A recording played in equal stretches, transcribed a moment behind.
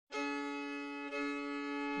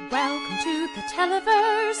Welcome to the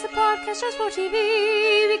Televerse, the podcast just for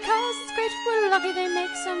TV. Because it's great, we're lucky they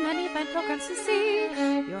make so many fine programs to see.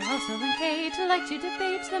 Your hosts Noel and Kate like to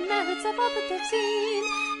debate the merits of all that they've seen.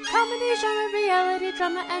 Comedy, genre, reality,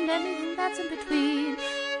 drama, and anything that's in between.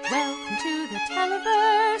 Welcome to the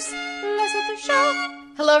Televerse. Let's get the show.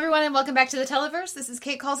 Hello, everyone, and welcome back to the Televerse. This is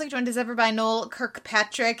Kate Kulzick, joined as ever by Noel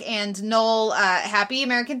Kirkpatrick. And Noel, happy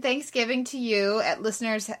American Thanksgiving to you.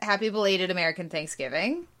 Listeners, happy belated American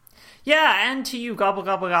Thanksgiving. Yeah, and to you, gobble,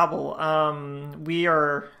 gobble, gobble. We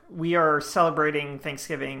are celebrating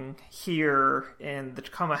Thanksgiving here in the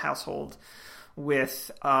Tacoma household with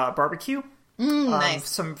barbecue. Nice.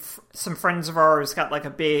 Some friends of ours got like a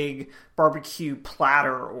big barbecue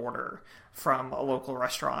platter order from a local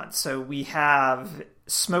restaurant. So we have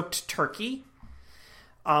smoked turkey,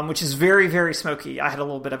 which is very, very smoky. I had a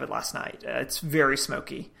little bit of it last night. It's very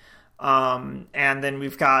smoky. And then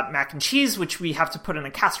we've got mac and cheese, which we have to put in a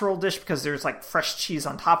casserole dish because there's like fresh cheese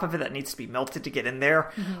on top of it that needs to be melted to get in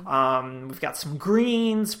there. Mm-hmm. We've got some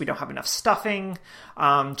greens. We don't have enough stuffing.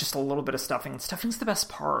 Just a little bit of stuffing. Stuffing's the best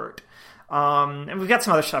part. And we've got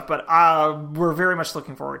some other stuff, but we're very much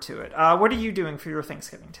looking forward to it. What are you doing for your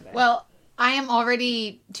Thanksgiving today? Well, I am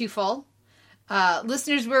already too full.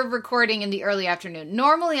 Listeners, we're recording in the early afternoon.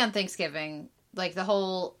 Normally on Thanksgiving, like the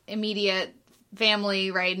whole immediate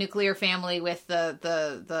family, right, nuclear family with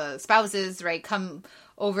the spouses, right, come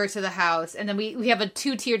over to the house, and then we have a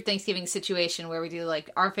two-tiered Thanksgiving situation where we do like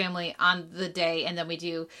our family on the day, and then we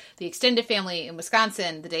do the extended family in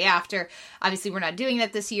Wisconsin the day after. Obviously, we're not doing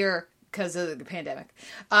that this year because of the pandemic.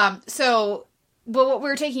 But what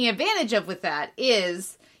we're taking advantage of with that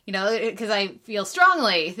is, you know, because I feel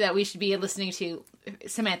strongly that we should be listening to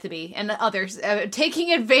Samantha Bee and others,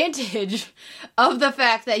 taking advantage of the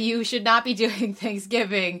fact that you should not be doing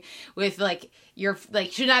Thanksgiving with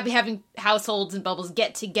should not be having households and bubbles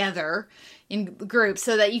get together in groups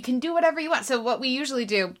so that you can do whatever you want. So what we usually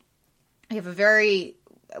do, we have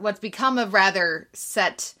what's become a rather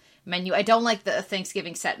set menu. I don't like the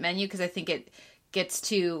Thanksgiving set menu because I think it gets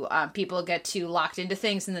too, people get too locked into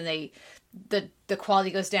things and then the quality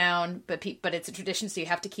goes down, but it's a tradition, so you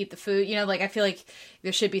have to keep the food. You know, like I feel like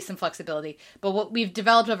there should be some flexibility. But what we've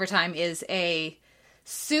developed over time is a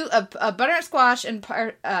soup, a butternut squash and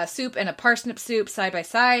soup and a parsnip soup side by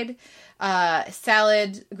side,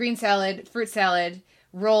 salad, green salad, fruit salad,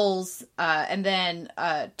 rolls, and then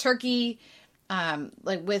turkey,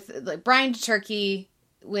 with brined turkey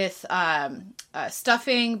with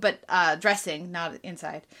stuffing, but dressing, not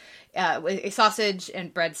inside. With a sausage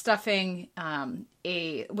and bread stuffing,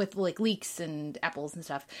 with like leeks and apples and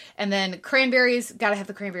stuff. And then cranberries, gotta have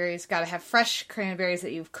the cranberries, gotta have fresh cranberries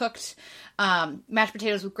that you've cooked, mashed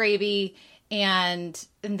potatoes with gravy, and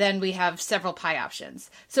then we have several pie options.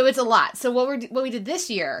 So it's a lot. So what we did this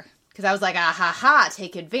year, because I was like,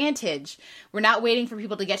 take advantage. We're not waiting for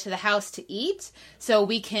people to get to the house to eat, so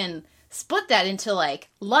we can split that into like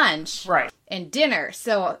lunch and dinner.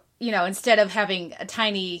 So, you know, instead of having a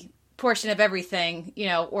tiny portion of everything, you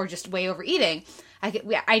know, or just way overeating,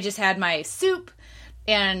 I just had my soup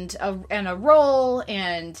and a roll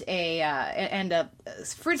and a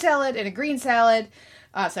fruit salad and a green salad.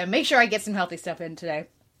 So I make sure I get some healthy stuff in today.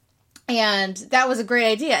 And that was a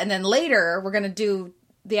great idea. And then later we're going to do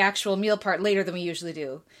the actual meal part later than we usually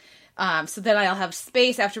do. So then I'll have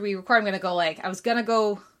space after we record. I was going to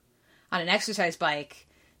go on an exercise bike.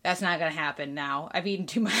 That's not going to happen now. I've eaten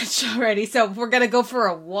too much already, so we're going to go for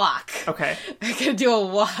a walk. Okay. We're going to do a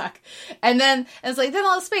walk. And it's like, then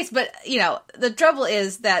I'll have space. But, you know, the trouble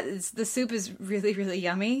is that the soup is really, really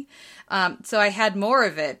yummy. So I had more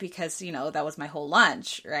of it because, you know, that was my whole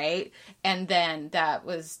lunch, right? And then that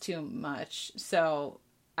was too much. So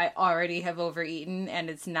I already have overeaten, and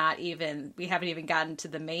we haven't even gotten to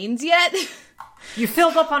the mains yet. You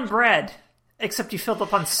filled up on bread. Except you filled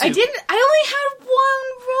up on soup. I didn't. I only had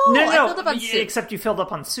one roll. No. I filled up on soup. Except you filled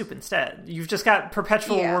up on soup instead. You've just got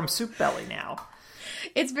perpetual warm soup belly now.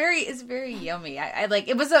 It's very yummy. I like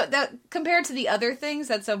it. Compared to the other things,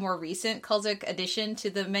 that's a more recent Kulzick addition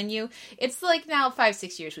to the menu. It's like now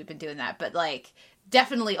 5-6 years we've been doing that, but like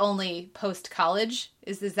definitely only post college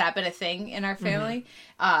has that been a thing in our family.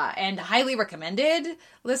 Mm-hmm. And highly recommended,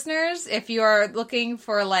 listeners, if you are looking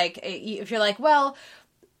for if you're like, well,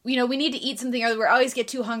 you know, we need to eat something, or we always get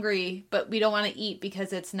too hungry, but we don't want to eat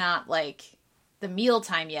because it's not like the meal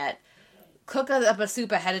time yet. Cook up a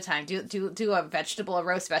soup ahead of time. Do a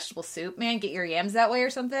roast vegetable soup, man. Get your yams that way or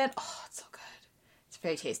something. Oh, it's so good. It's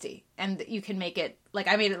very tasty, and you can make it like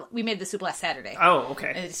we made the soup last Saturday. Oh,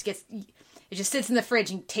 okay. And it just sits in the fridge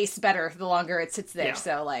and tastes better the longer it sits there. Yeah.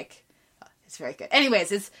 So like, it's very good.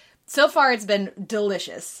 Anyways, so far it's been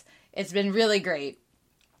delicious. It's been really great.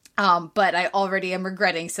 But I already am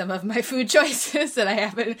regretting some of my food choices that I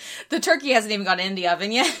haven't. The turkey hasn't even gone in the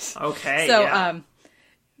oven yet. Okay. So,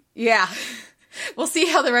 yeah. We'll see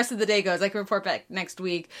how the rest of the day goes. I can report back next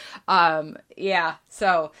week. Yeah.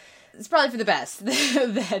 So it's probably for the best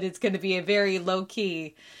that it's going to be a very low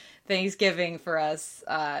key Thanksgiving for us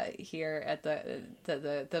here at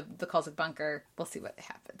the Cultic Bunker. We'll see what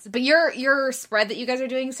happens. But your spread that you guys are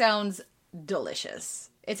doing sounds delicious.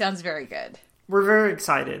 It sounds very good. We're very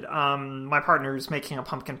excited. My partner's making a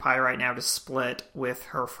pumpkin pie right now to split with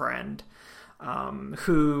her friend,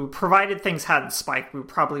 who, provided things hadn't spiked, we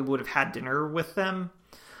probably would have had dinner with them.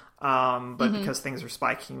 But because things are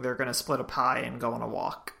spiking, they're going to split a pie and go on a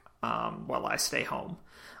walk while I stay home.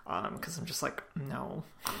 Because I'm just like, no.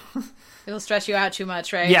 It'll stress you out too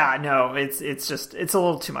much, right? Yeah, no, it's a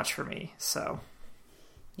little too much for me, so.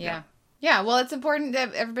 Yeah. Yeah, well, it's important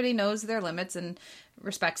that everybody knows their limits and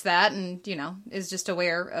respects that and, is just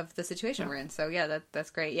aware of the situation we're in. So, yeah, that's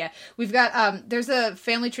great. Yeah, we've got, there's a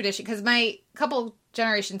family tradition, because my couple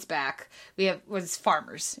generations back, was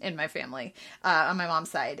farmers in my family, on my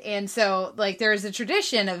mom's side. And so, there's a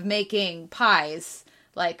tradition of making pies,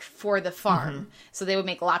 for the farm. Mm-hmm. So they would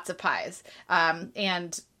make lots of pies.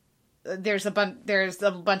 And there's a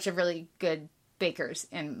bunch of really good bakers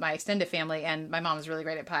in my extended family, and my mom is really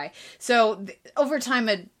great at pie. So over time,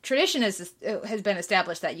 a tradition has been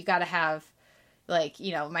established that you got to have,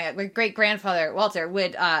 my great grandfather Walter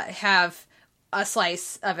would have a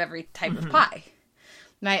slice of every type of pie.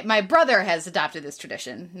 My brother has adopted this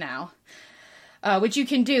tradition now, which you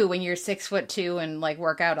can do when you're 6'2" and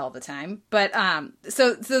work out all the time. But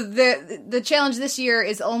so the challenge this year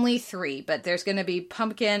is only 3, but there's going to be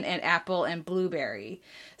pumpkin and apple and blueberry.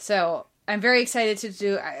 So I'm very excited to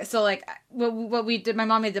do. So what we did, my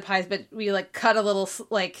mom made the pies, but we cut a little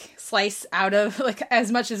slice out of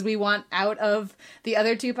as much as we want out of the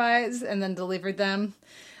other 2 pies, and then delivered them.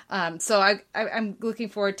 So I'm looking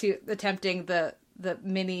forward to attempting the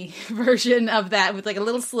mini version of that with a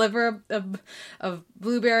little sliver of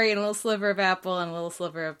blueberry and a little sliver of apple and a little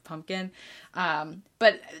sliver of pumpkin.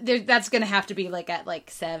 But that's going to have to be at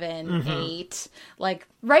 7, 8,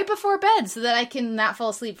 right before bed, so that I can not fall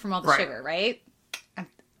asleep from all the sugar, right?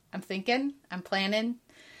 I'm thinking, I'm planning,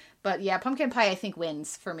 but yeah, pumpkin pie I think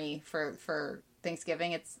wins for me for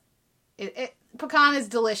Thanksgiving. Pecan is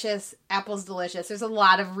delicious. Apple's delicious. There's a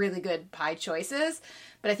lot of really good pie choices,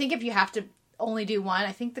 but I think if you have to only do one,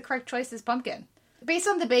 I think the correct choice is pumpkin. Based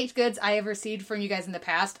on the baked goods I have received from you guys in the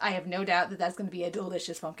past, I have no doubt that that's going to be a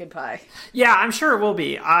delicious pumpkin pie. Yeah, I'm sure it will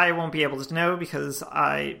be. I won't be able to know because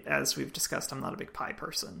as we've discussed, I'm not a big pie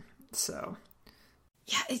person. So,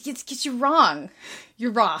 yeah, it gets you wrong.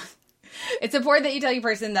 You're wrong. It's important that you tell your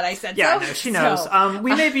person that I said so. Yeah, no, she knows. So.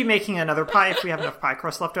 We may be making another pie if we have enough pie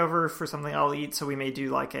crust left over for something I'll eat. So we may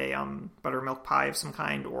do a buttermilk pie of some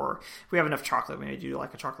kind, or if we have enough chocolate, we may do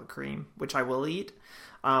a chocolate cream, which I will eat.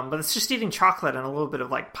 But it's just eating chocolate and a little bit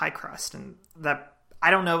of pie crust, and that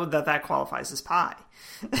I don't know that qualifies as pie.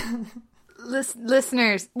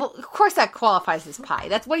 Listeners, well, of course that qualifies as pie.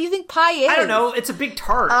 That's what do you think pie is? I don't know. It's a big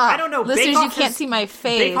tart. I don't know. Listeners, you can't see my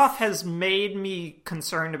face. Bake Off has made me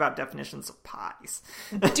concerned about definitions of pies.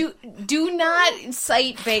 Do not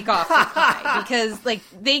cite Bake Off for pie, because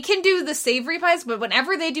they can do the savory pies, but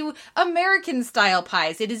whenever they do American style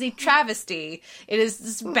pies, it is a travesty. It is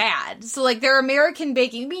just bad. So they're American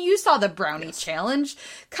baking. I mean, you saw the brownie challenge.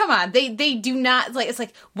 Come on, they do not it's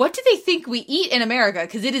what do they think we eat in America?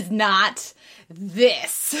 Because it is not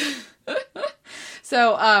this.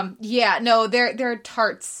 So yeah, no, their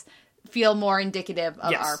tarts feel more indicative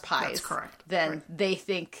of our pies. That's correct. Than they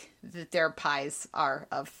think that their pies are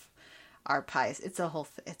of our pies. It's a whole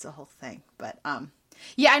thing. But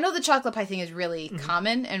yeah, I know the chocolate pie thing is really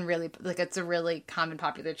common and really it's a really common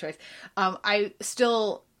popular choice. I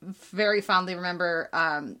still very fondly remember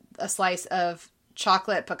a slice of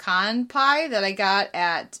chocolate pecan pie that I got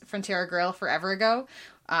at Frontera Grill forever ago.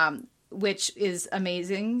 Which is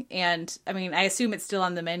amazing. And I mean, I assume it's still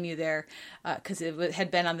on the menu there, because it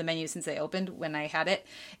had been on the menu since they opened when I had it.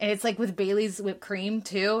 And it's with Bailey's whipped cream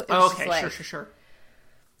too. Okay, sure.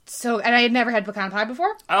 So, and I had never had pecan pie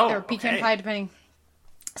before. Oh, or pecan pie, depending.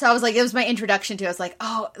 So I was it was my introduction to it.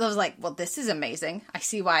 I was well, this is amazing. I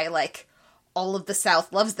see why all of the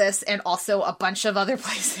South loves this, and also a bunch of other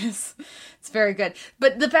places. It's very good.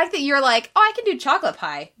 But the fact that you're I can do chocolate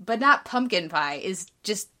pie, but not pumpkin pie is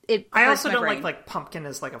just, it I also don't brain. like pumpkin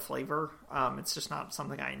as a flavor. It's just not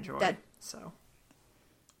something I enjoy. That's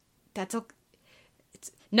okay.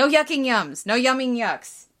 It's no yucking yums. No yumming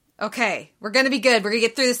yucks. Okay. We're going to be good. We're going to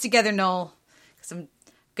get through this together, Noel. Because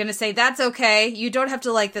gonna say that's okay. You don't have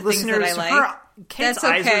to like the Listeners, things that I like. Kate's That's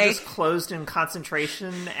eyes okay. are just closed in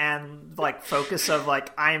concentration and like focus of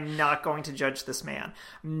like, I'm not going to judge this man.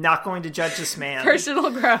 I'm not going to judge this man. Personal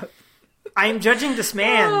growth. I am judging this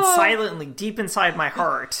man silently, deep inside my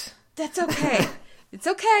heart. That's okay. It's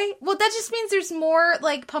okay. Well, that just means there's more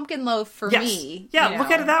like pumpkin loaf for Yes. me. Yeah, you look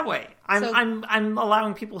know? at it that way. So- I'm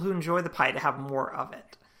allowing people who enjoy the pie to have more of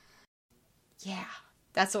it. Yeah.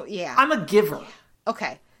 That's what. Yeah. I'm a giver.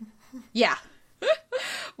 Okay. Yeah.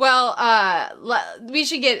 Well, we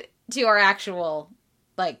should get to our actual,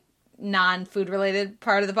 like, non-food related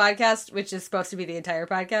part of the podcast, which is supposed to be the entire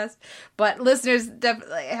podcast. But listeners,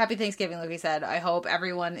 definitely happy Thanksgiving, like we said. I hope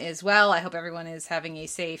everyone is well. I hope everyone is having a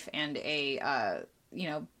safe and a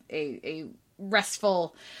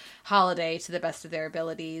restful holiday to the best of their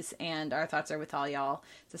abilities. And our thoughts are with all y'all.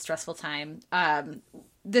 It's a stressful time.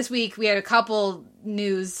 This week we had a couple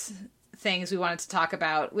news things we wanted to talk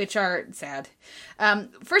about, which are sad.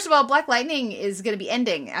 First of all, Black Lightning is going to be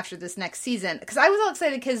ending after this next season, because I was all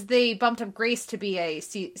excited because they bumped up Grace to be a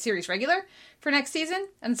series regular for next season,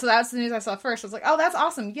 and so that's the news I saw first. I was like, oh, that's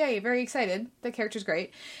awesome, yay, very excited, the character's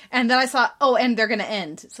great. And then I saw, oh, and they're going to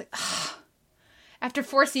end. It's like, after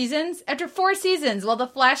 4 seasons, while The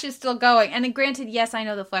Flash is still going. And then granted, yes, I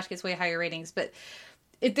know The Flash gets way higher ratings, but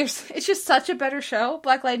it's just such a better show.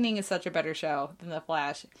 Black Lightning is such a better show than The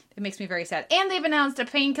Flash. It makes me very sad. And they've announced a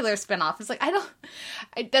Painkiller spinoff. It's like,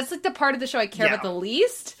 that's like the part of the show I care about the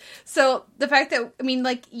least. So the fact that, I mean,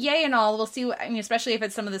 like, yay and all, we'll see, I mean, especially if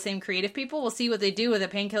it's some of the same creative people, we'll see what they do with a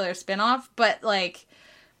Painkiller spinoff. But, like,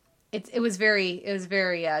 it was very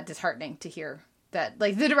disheartening to hear that,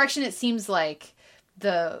 like, the direction it seems like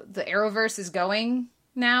the Arrowverse is going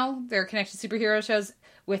now, their connected superhero shows,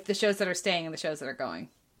 with the shows that are staying and the shows that are going.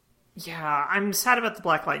 Yeah, I'm sad about the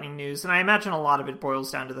Black Lightning news, and I imagine a lot of it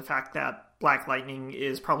boils down to the fact that Black Lightning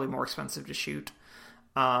is probably more expensive to shoot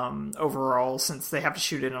overall, since they have to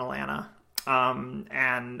shoot in Atlanta.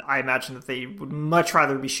 And I imagine that they would much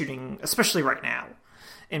rather be shooting, especially right now,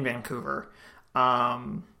 in Vancouver.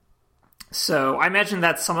 So I imagine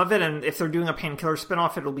that's some of it, and if they're doing a Painkiller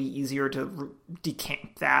spinoff, it'll be easier to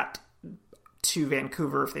decamp that to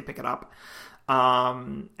Vancouver if they pick it up.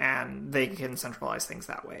 And they can centralize things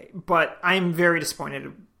that way. But I'm very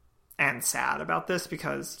disappointed and sad about this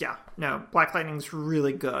because, Black Lightning's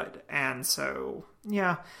really good. And so,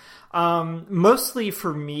 mostly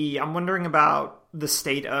for me, I'm wondering about the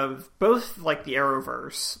state of both, like, the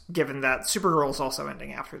Arrowverse, given that Supergirl is also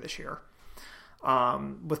ending after this year,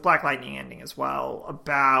 with Black Lightning ending as well,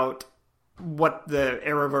 about what the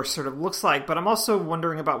Arrowverse sort of looks like. But I'm also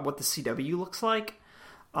wondering about what the CW looks like.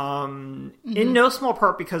 In no small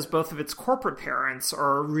part because both of its corporate parents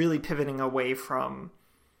are really pivoting away from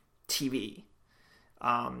TV,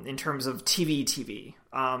 in terms of TV.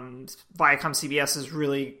 Viacom CBS is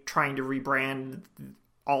really trying to rebrand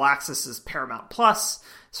All Access as Paramount Plus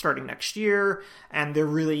starting next year, and they're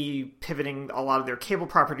really pivoting a lot of their cable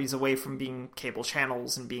properties away from being cable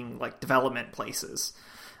channels and being like development places.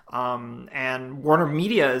 And Warner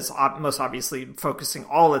Media is most obviously focusing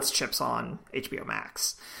all its chips on HBO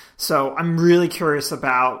Max. So I'm really curious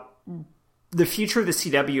about the future of the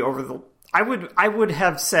CW over the... I would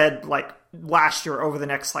have said, like, last year over the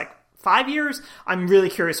next, like, 5 years. I'm really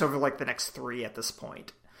curious over, like, the next 3 at this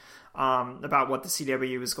point, about what the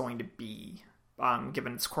CW is going to be,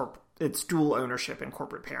 given its dual ownership and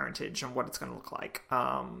corporate parentage and what it's going to look like.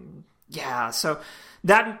 So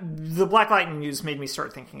the Black Lightning news made me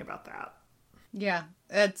start thinking about that. Yeah,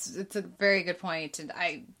 it's a very good point, and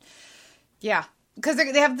because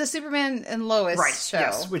they have the Superman and Lois show,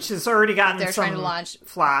 yes, which has already gotten they're some trying to launch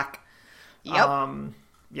flack.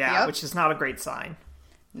 Yep. Which is not a great sign.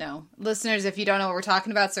 No, listeners, if you don't know what we're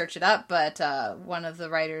talking about, search it up. But one of the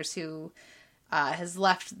writers who has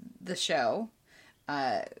left the show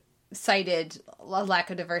cited a lack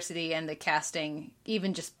of diversity and the casting,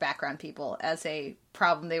 even just background people, as a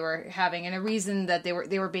problem they were having and a reason that they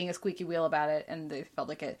were being a squeaky wheel about it, and they felt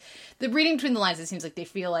like it. The reading between the lines, it seems like they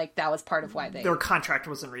feel like that was part of why their contract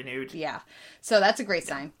wasn't renewed. Yeah, so that's a great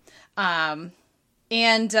sign. The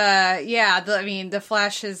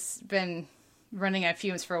Flash has been running on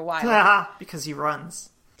fumes for a while because he runs.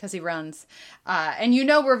 And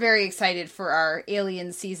we're very excited for our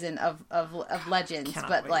Alien season of Legends,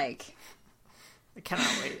 but wait. I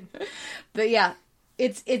cannot wait. But yeah,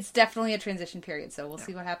 it's definitely a transition period, so we'll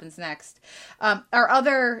see what happens next. Our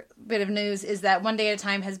other bit of news is that One Day at a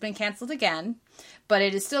Time has been canceled again, but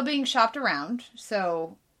it is still being shopped around,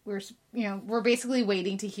 so we're basically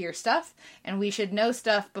waiting to hear stuff, and we should know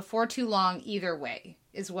stuff before too long either way.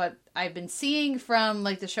 is what I've been seeing from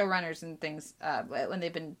like the showrunners and things when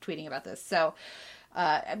they've been tweeting about this. So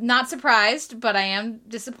I'm not surprised, but I am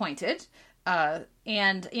disappointed.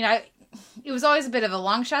 And you know, it was always a bit of a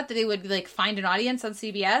long shot that they would like find an audience on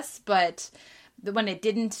CBS, but when it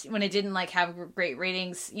didn't like have great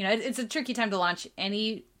ratings, you know, it's a tricky time to launch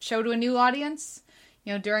any show to a new audience,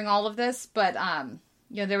 you know, during all of this. But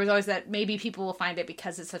you know, there was always that maybe people will find it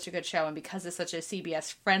because it's such a good show and because it's such a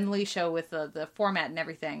CBS friendly show with the format and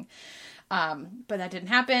everything. But that didn't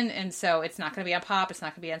happen, and so it's not going to be on Pop, it's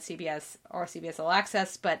not going to be on CBS or CBS All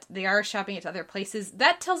Access, but they are shopping it to other places.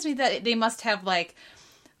 That tells me that they must have like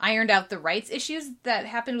ironed out the rights issues that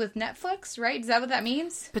happened with Netflix, right? Is that what that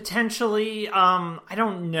means? Potentially. I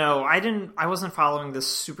don't know. I wasn't following this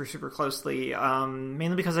super closely,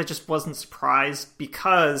 mainly because I just wasn't surprised,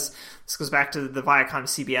 because this goes back to the Viacom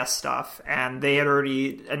CBS stuff, and they had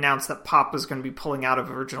already announced that Pop was going to be pulling out of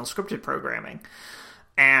original scripted programming.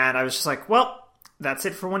 And I was just like, well, that's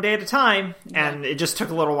it for one day at a time. Yeah. And it just took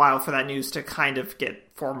a little while for that news to kind of get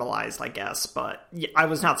formalized, I guess. But yeah, I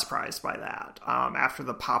was not surprised by that after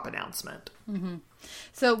the Pop announcement. Mm-hmm.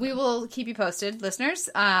 So we will keep you posted, listeners.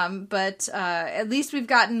 But at least we've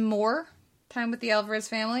gotten more time with the Alvarez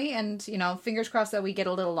family. And, you know, fingers crossed that we get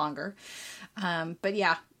a little longer. But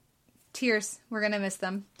yeah. Tears. We're going to miss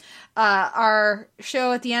them. Our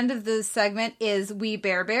show at the end of this segment is We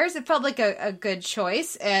Bare Bears. It felt like a good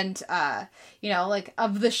choice. And, you know, like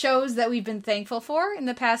of the shows that we've been thankful for in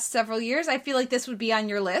the past several years, I feel like this would be on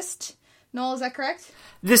your list. Noel, is that correct?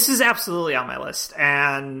 This is absolutely on my list.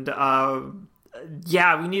 And,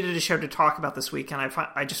 yeah, we needed a show to talk about this week. And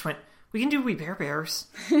I just went, we can do We Bare Bears.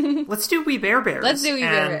 Let's do We Bare Bears. Let's do We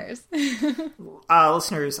Bare Bears.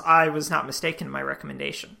 Listeners, I was not mistaken in my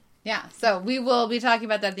recommendation. Yeah, so we will be talking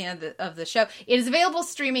about that at the end of the show. It is available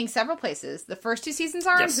streaming several places. The first 2 seasons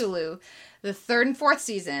are on Hulu. The 3rd and 4th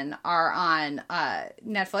season are on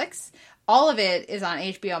Netflix. All of it is on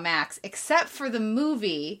HBO Max, except for the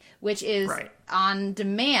movie, which is on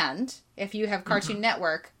demand, if you have Cartoon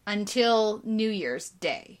Network, until New Year's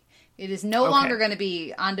Day. It is no longer going to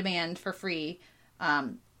be on demand for free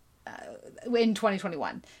in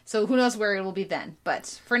 2021. So who knows where it will be then.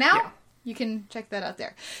 But for now... Yeah. You can check that out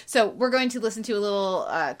there. So we're going to listen to a little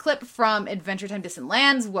clip from Adventure Time Distant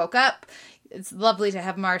Lands, Woke Up. It's lovely to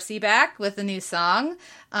have Marcy back with a new song.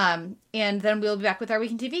 And then we'll be back with our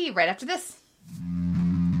Week in TV right after this.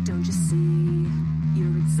 Don't you see?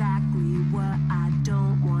 You're exactly what I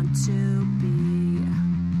don't want to be.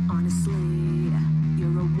 Honestly,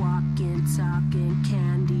 you're a walking, talking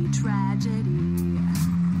candy tragedy.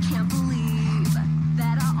 Can't believe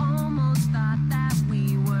that I almost thought that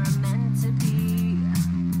we were meant to be.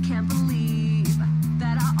 Can't believe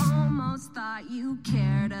that I almost thought you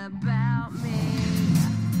cared about me.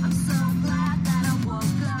 I'm so glad that I woke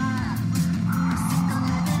up. I'm sick of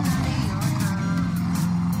living under your thumb.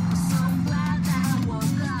 I'm so glad that I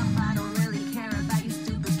woke up. I don't really care about your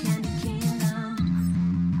stupid candy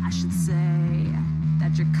kingdom. I should say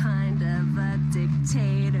that you're kind of a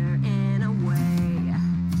dictator in a way.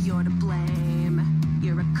 You're to blame.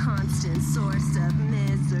 You're a constant source of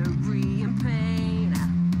misery and pain.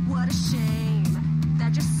 What a shame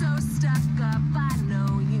that you're so stuck up. I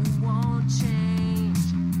know you won't change.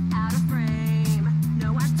 Out of frame.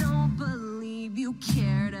 No, I don't believe you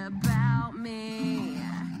cared about me.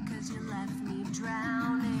 'Cause you left me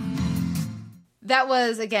drowning. That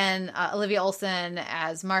was, again, Olivia Olson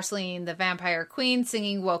as Marceline, the Vampire Queen,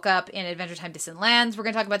 singing Woke Up in Adventure Time Distant Lands. We're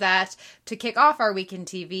going to talk about that to kick off our Week in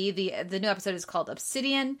TV. The new episode is called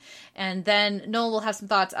Obsidian. And then Noel will have some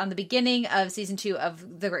thoughts on the beginning of Season 2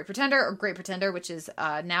 of The Great Pretender, or Great Pretender, which is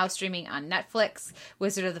now streaming on Netflix.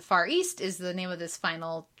 Wizard of the Far East is the name of this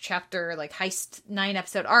final chapter, like heist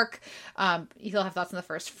 9-episode arc. He'll have thoughts on the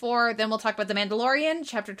first 4. Then we'll talk about The Mandalorian,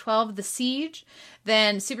 Chapter 12, The Siege.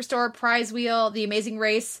 Then Superstore, Prize Wheel, The Amazing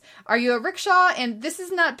Race, Are You a Rickshaw? And this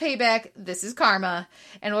is not payback, this is karma.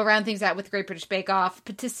 And we'll round things out with Great British Bake Off,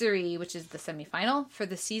 Patisserie, which is the semifinal for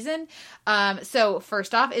the season. So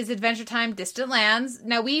first off is Adventure Time Distant Lands.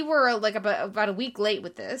 Now we were like about a week late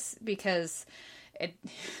with this because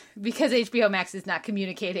HBO Max is not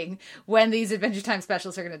communicating when these Adventure Time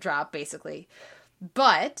specials are going to drop, basically.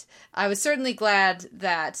 But I was certainly glad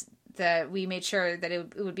that we made sure that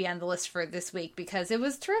it would be on the list for this week because it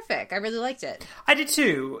was terrific. I really liked it. I did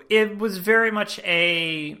too. It was very much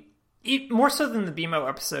more so than the BMO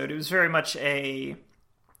episode, it was very much a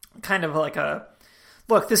kind of like a,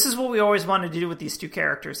 look, this is what we always wanted to do with these 2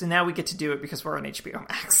 characters, and now we get to do it because we're on HBO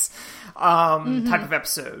Max type of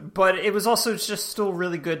episode. But it was also just still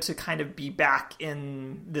really good to kind of be back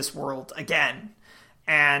in this world again.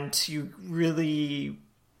 and to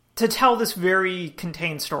tell this very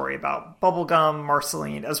contained story about Bubblegum,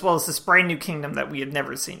 Marceline, as well as this brand new kingdom that we had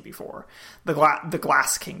never seen before, the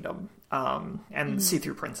Glass Kingdom, and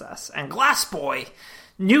See-Through Princess and Glass Boy,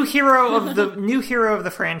 new hero of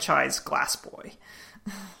the franchise, Glass Boy,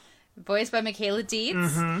 voiced by Michaela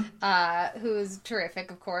Dietz, who's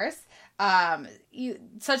terrific, of course.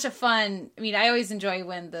 Such a fun. I mean, I always enjoy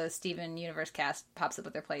when the Steven Universe cast pops up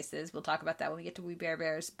at their places. We'll talk about that when we get to We Bare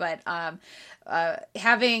Bears. But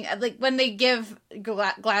having like when they give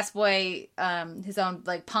Glass Boy his own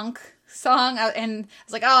like punk song, and I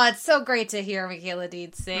was like, oh, it's so great to hear Michaela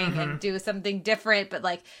Dietz sing and do something different, but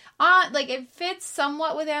like it fits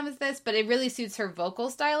somewhat with Amethyst, but it really suits her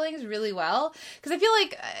vocal stylings really well, because I feel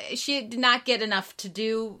like she did not get enough to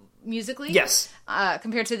do musically, yes,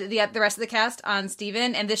 compared to the rest of the cast on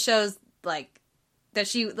Steven, and this shows like that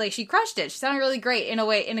she crushed it. She sounded really great in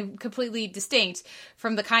a completely distinct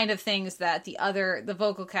from the kind of things that the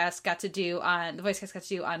vocal cast got to do on the voice cast got to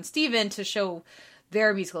do on Steven to show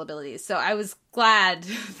their musical abilities. So I was glad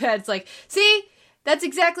that it's like, see, that's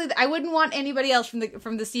exactly. I wouldn't want anybody else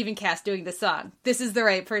from the Steven cast doing this song. This is the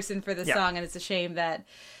right person for this song, and it's a shame that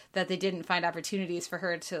they didn't find opportunities for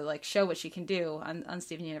her to like show what she can do on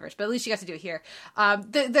Steven Universe. But at least she got to do it here.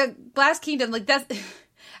 The Glass Kingdom, like that's.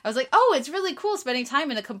 I was like, oh, it's really cool spending time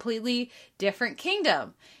in a completely different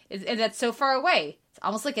kingdom, and that's so far away. It's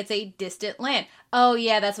almost like it's a distant land. Oh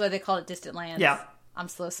yeah, that's why they call it Distant Lands. Yeah. I'm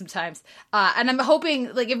slow sometimes. And I'm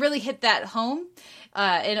hoping like it really hit that home.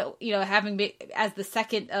 And having as the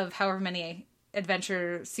second of however many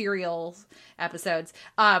adventure serial episodes,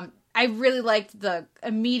 I really liked the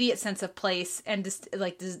immediate sense of place and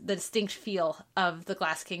the distinct feel of the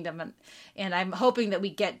Glass Kingdom. And I'm hoping that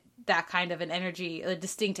we get that kind of an energy, a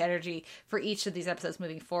distinct energy for each of these episodes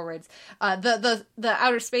moving forwards. The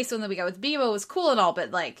outer space one that we got with Bimo was cool and all,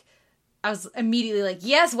 but like, I was immediately like,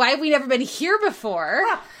 yes, why have we never been here before?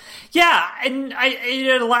 Yeah, and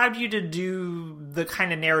it allowed you to do the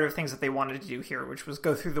kind of narrative things that they wanted to do here, which was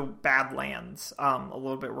go through the Badlands a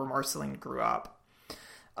little bit where Marceline grew up.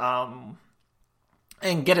 And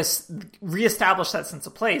reestablish that sense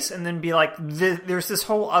of place, and then be like, there's this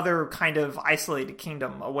whole other kind of isolated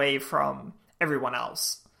kingdom away from everyone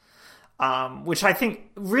else. Which I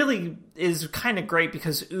think really is kind of great,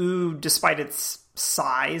 because Ooo, despite its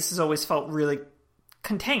size, has always felt really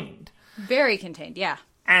contained. Very contained, yeah.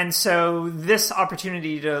 And so this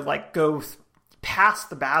opportunity to like go past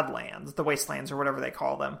the Badlands, the Wastelands, or whatever they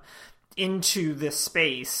call them, into this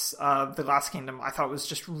space of the Glass Kingdom, I thought was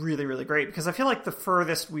just really, really great, because I feel like the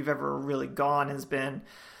furthest we've ever really gone has been,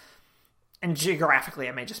 and geographically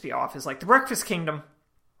I may just be off, is like the Breakfast Kingdom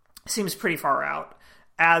seems pretty far out,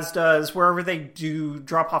 as does wherever they do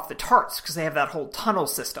drop off the tarts, because they have that whole tunnel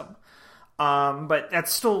system. But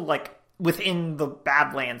that's still like within the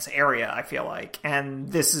Badlands area, I feel like,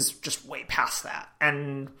 and this is just way past that.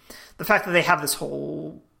 And the fact that they have this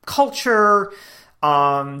whole culture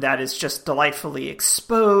that is just delightfully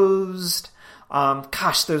exposed.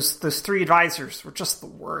 Gosh, those three advisors were just the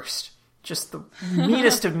worst. Just the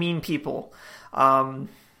meanest of mean people.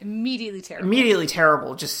 Immediately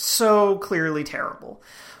terrible. Just so clearly terrible.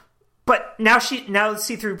 But now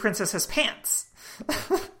See-Through Princess has pants.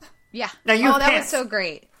 Yeah. Now you have that pants. was so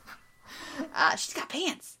great. She's got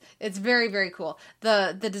pants. It's very, very cool.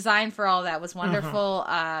 The design for all of that was wonderful.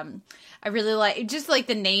 I really like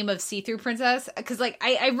the name of See-Through Princess, because like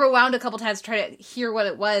I rewound a couple times to try to hear what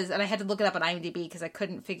it was, and I had to look it up on IMDb because I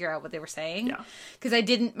couldn't figure out what they were saying. Yeah.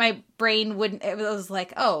 Because my brain wouldn't. It was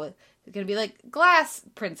like, oh, it's gonna be like Glass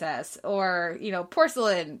Princess or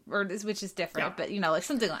porcelain, or which is different, but like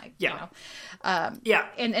something like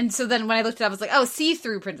and so then when I looked it up, I was like, oh,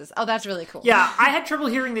 See-Through Princess. Oh, that's really cool. Yeah, I had trouble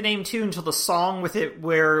hearing the name too until the song with it,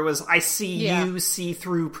 where it was I see you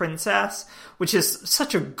see-through princess, which is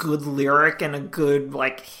such a good lyric and a good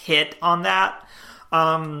like hit on that.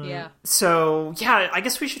 So I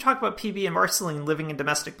guess we should talk about PB and Marceline living in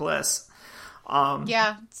domestic bliss.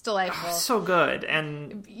 It's delightful. So good.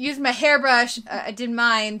 And use my hairbrush. I didn't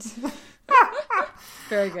mind.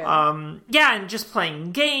 Very good. And just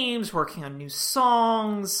playing games, working on new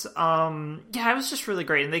songs. It was just really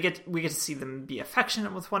great. And we get to see them be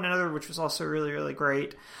affectionate with one another, which was also really, really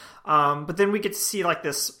great. But then we get to see like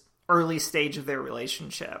this early stage of their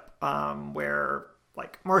relationship, where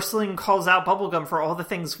like Marceline calls out Bubblegum for all the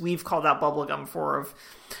things we've called out Bubblegum for, of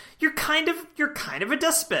you're kind of a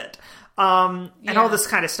despot. And all this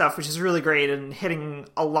kind of stuff, which is really great, and hitting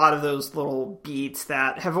a lot of those little beats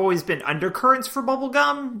that have always been undercurrents for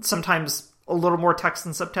Bubblegum, sometimes a little more text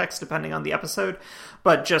than subtext, depending on the episode,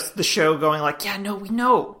 but just the show going like,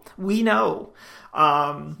 we know.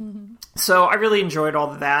 So I really enjoyed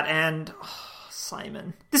all of that. And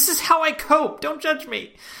Simon, this is how I cope. Don't judge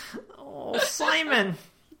me. Oh, Simon,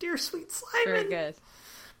 dear sweet Simon. Very good.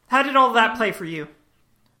 How did all that play for you?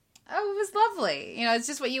 Oh, it was lovely. It's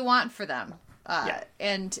just what you want for them.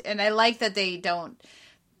 And I like that they don't,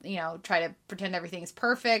 try to pretend everything's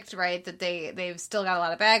perfect, right? That they've still got a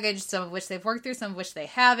lot of baggage, some of which they've worked through, some of which they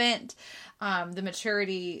haven't. The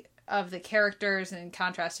maturity of the characters and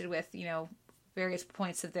contrasted with, various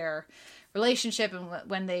points of their relationship and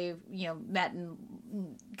when they, met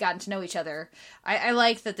and gotten to know each other. I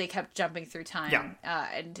like that they kept jumping through time.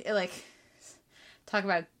 And talk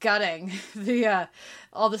about gutting the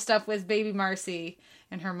all the stuff with baby Marcy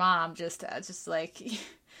and her mom, just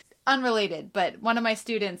unrelated. But one of my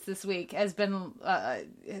students this week has been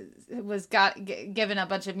given a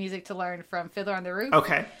bunch of music to learn from Fiddler on the Roof.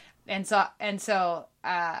 Okay. And so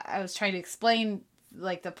I was trying to explain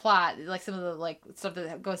the plot, some of the stuff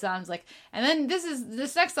that goes on. It's and then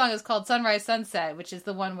this next song is called Sunrise Sunset, which is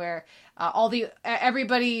the one where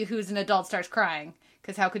everybody who's an adult starts crying,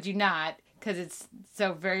 because how could you not? Because it's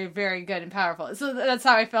so very, very good and powerful. So that's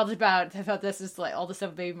how I felt about this. Is all the stuff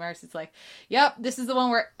with Baby Marcy. It's yep, this is the one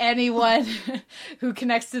where anyone who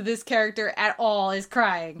connects to this character at all is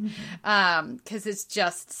crying. Because it's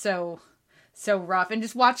just so rough. And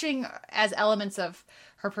just watching as elements of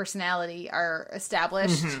her personality are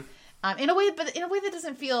established in a way that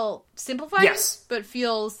doesn't feel simplified, but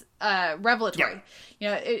feels revelatory.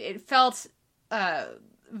 Yeah. It felt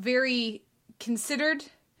very considered,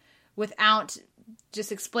 without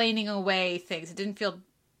just explaining away things. It didn't feel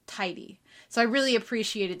tidy. So I really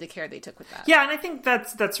appreciated the care they took with that. Yeah, and I think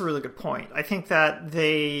that's a really good point. I think that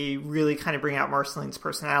they really kind of bring out Marceline's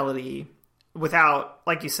personality without,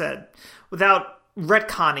 like you said, without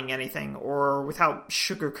retconning anything or without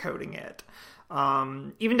sugarcoating it.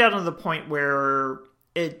 Even down to the point where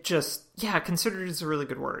it just, considered is a really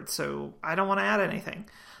good word. So I don't want to add anything.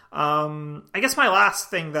 I guess my last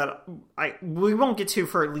thing that we won't get to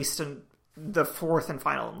for at least the fourth and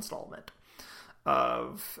final installment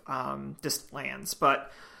of Distant Lands,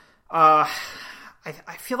 but I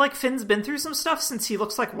feel like Finn's been through some stuff since he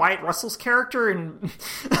looks like Wyatt Russell's character in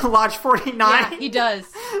Lodge 49. Yeah, he does.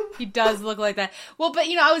 He does look like that. Well, but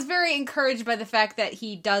I was very encouraged by the fact that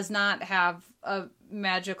he does not have a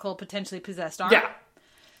magical, potentially possessed arm.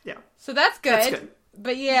 Yeah. So that's good. That's good.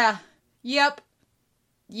 But yeah,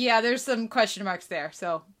 there's some question marks there.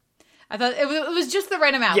 So I thought it was just the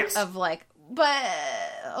right amount of but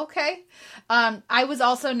okay. I was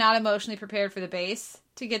also not emotionally prepared for the base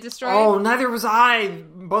to get destroyed. Oh, neither was I.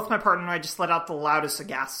 Both my partner and I just let out the loudest of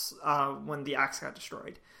gas when the axe got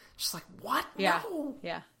destroyed. Just what? Yeah. No.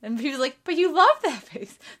 Yeah. And he was but you love that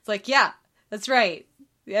base. It's yeah, that's right.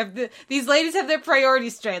 These ladies have their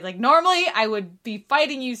priorities straight. Normally I would be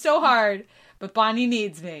fighting you so hard, but Bonnie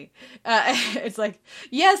needs me. It's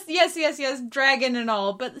yes, dragon and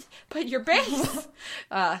all, but your base.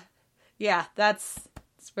 That's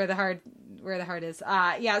where the heart is.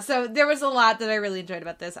 So there was a lot that I really enjoyed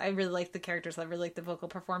about this. I really liked the characters. I really liked the vocal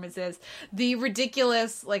performances. The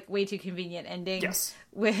ridiculous, way too convenient ending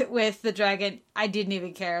with the dragon. I didn't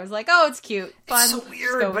even care. I was oh, it's cute. Fun. It's so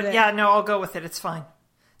weird, but I'll go with it. It's fine.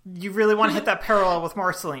 You really want to hit that parallel with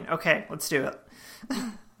Marceline. Okay, let's do it.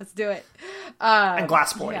 Let's do it. And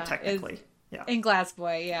Glass Boy, technically. And Glass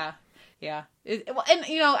Boy, yeah.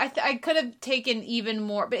 I could have taken even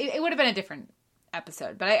more, but it would have been a different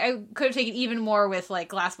episode. But I could have taken even more with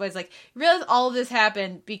Glass Boy's you realize all of this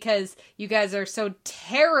happened because you guys are so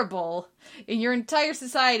terrible in your entire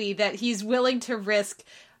society that he's willing to risk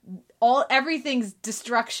everything's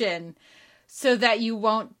destruction so that you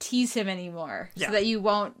won't tease him anymore, so that you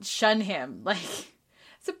won't shun him.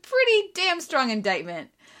 It's a pretty damn strong indictment.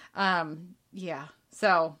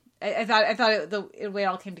 So I thought the way it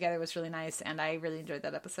all came together was really nice, and I really enjoyed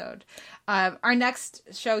that episode. Our next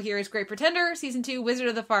show here is Great Pretender, Season 2, Wizard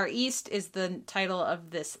of the Far East is the title of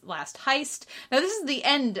this last heist. Now, this is the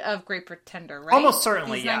end of Great Pretender, right? Almost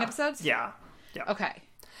certainly, These 9 episodes? Yeah. Okay.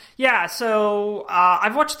 Yeah, so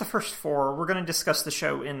I've watched the first 4. We're going to discuss the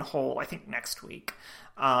show in whole, I think, next week.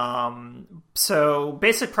 So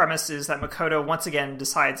basic premise is that Makoto once again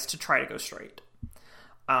decides to try to go straight.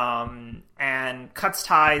 And cuts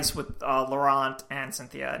ties with Laurent and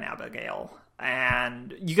Cynthia and Abigail.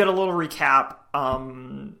 And you get a little recap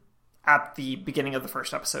at the beginning of the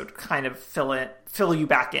first episode to kind of fill you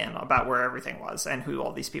back in about where everything was and who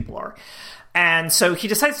all these people are. And so he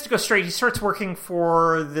decides to go straight. He starts working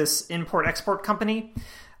for this import-export company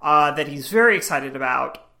that he's very excited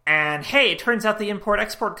about. And hey, it turns out the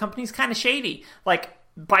import-export company's kind of shady.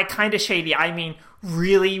 by kind of shady, I mean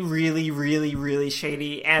really, really, really, really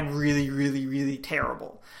shady and really, really, really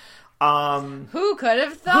terrible. Who could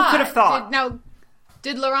have thought? Who could have thought?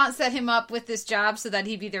 Did Laurent set him up with this job so that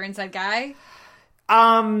he'd be their inside guy?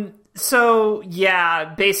 So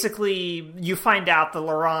yeah, basically you find out that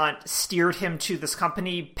Laurent steered him to this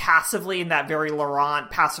company passively in that very Laurent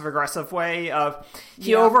passive aggressive way of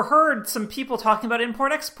he overheard some people talking about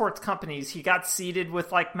import-export companies. He got seated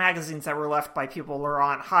with like magazines that were left by people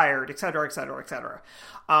Laurent hired, et cetera, et cetera, et cetera.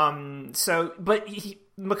 But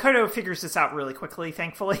Makoto figures this out really quickly,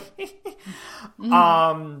 thankfully.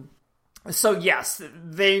 So yes,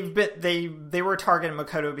 they were a target and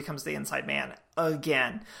Makoto becomes the inside man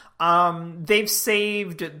again. They've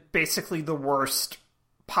saved basically the worst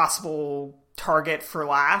possible target for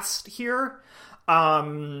last here.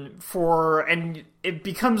 And it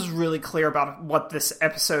becomes really clear about what this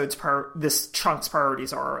chunk's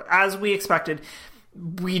priorities are. As we expected,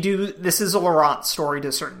 this is a Laurent story to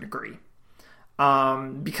a certain degree.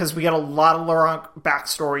 Because we get a lot of Laurent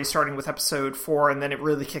backstory starting with episode 4, and then it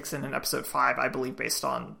really kicks in episode 5, I believe, based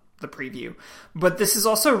on the preview. But this is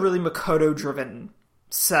also a really Makoto-driven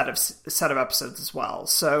set of episodes as well.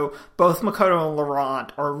 So both Makoto and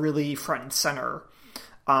Laurent are really front and center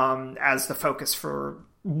as the focus for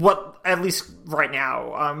what, at least right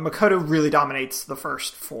now, Makoto really dominates the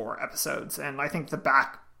first 4 episodes, and I think the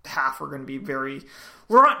back half are going to be very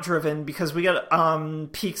Laurent driven because we get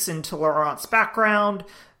peeks into Laurent's background,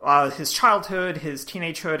 his childhood, his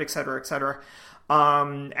teenagehood, etc.,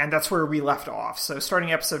 and that's where we left off. So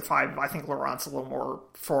starting episode 5, I think Laurent's a little more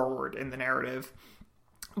forward in the narrative,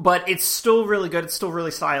 but it's still really good. It's still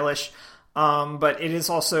really stylish, but it is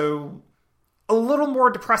also a little more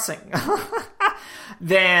depressing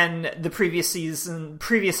than the previous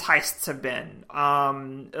heists have been,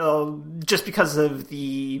 just because of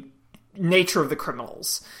the nature of the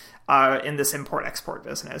criminals in this import-export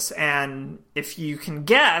business. And if you can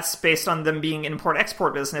guess, based on them being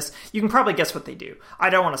import-export business, you can probably guess what they do. I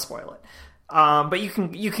don't want to spoil it, but you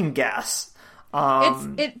can guess.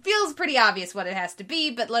 It feels pretty obvious what it has to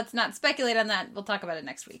be, but let's not speculate on that. We'll talk about it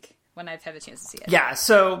next week when I've had a chance to see it. Yeah,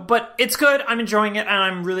 but it's good. I'm enjoying it, and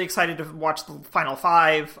I'm really excited to watch the final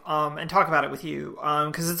 5 and talk about it with you,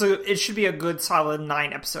 because it should be a good, solid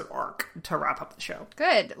 9-episode arc to wrap up the show.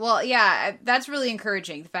 Good. Well, yeah, that's really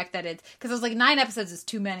encouraging, the fact that because I was like, 9 episodes is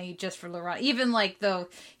too many just for Laurent, even like, though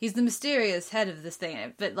he's the mysterious head of this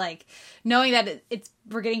thing, but like, knowing that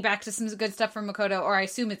we're getting back to some good stuff from Makoto, or I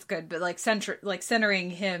assume it's good, but like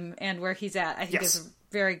centering him and where he's at, I think is a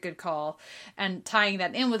very good call, and tying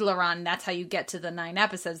that in with Laurent, that's how you get to the 9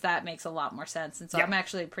 episodes. That makes a lot more sense, and so I'm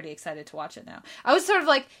actually pretty excited to watch it now. I was sort of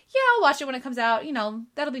like, I'll watch it when it comes out,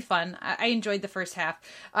 that'll be fun. I enjoyed the first half,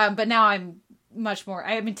 but now I'm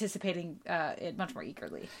anticipating it much more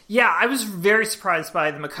eagerly. Yeah, I was very surprised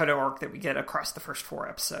by the Makoto arc that we get across the first 4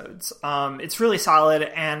 episodes. It's really solid,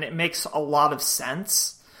 and it makes a lot of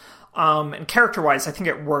sense. And character-wise, I think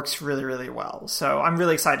it works really, really well. So I'm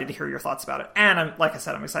really excited to hear your thoughts about it. And like I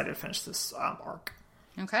said, I'm excited to finish this arc.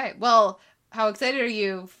 Okay. Well, how excited are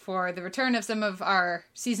you for the return of some of our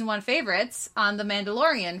Season 1 favorites on The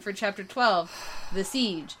Mandalorian for Chapter 12, The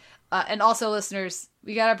Siege? And also, listeners,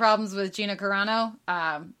 we got our problems with Gina Carano.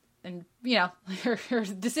 And, her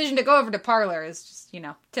decision to go over to Parler is just,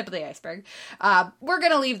 tip of the iceberg. We're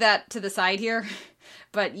going to leave that to the side here.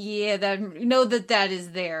 But yeah, know that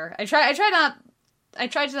is there. I try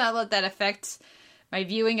to not let that affect my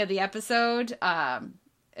viewing of the episode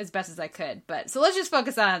as best as I could. But so let's just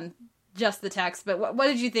focus on just the text. But what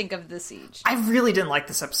did you think of The Siege? I really didn't like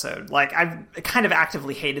this episode. Like, I kind of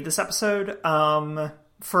actively hated this episode.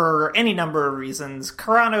 For any number of reasons.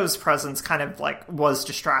 Carano's presence kind of like was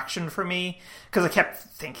distraction for me because I kept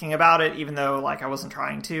thinking about it, even though like I wasn't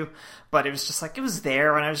trying to, but it was just like, it was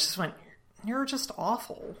there and I just went, you're just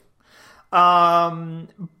awful.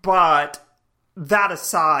 But that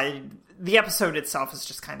aside, the episode itself is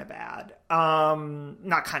just kind of bad.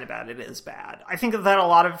 Not kind of bad, it is bad. I think that a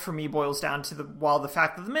lot of it for me boils down to the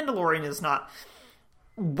fact that The Mandalorian is not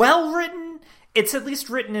well written. It's at least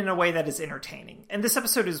written in a way that is entertaining. And this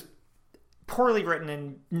episode is poorly written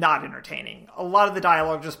and not entertaining. A lot of the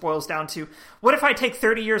dialogue just boils down to, what if I take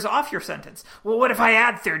 30 years off your sentence? Well, what if I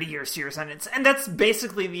add 30 years to your sentence? And that's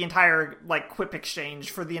basically the entire, like, quip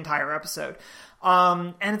exchange for the entire episode.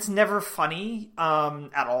 And it's never funny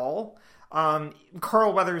at all.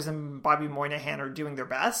 Carl Weathers and Bobby Moynihan are doing their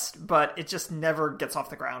best, but it just never gets off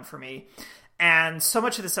the ground for me. And so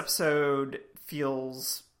much of this episode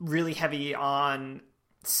feels really heavy on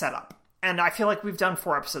setup. And I feel like we've done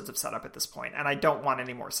 4 episodes of setup at this point, and I don't want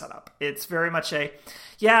any more setup. It's very much a,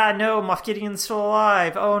 yeah, no, Moff Gideon's still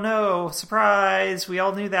alive. Oh no, surprise, we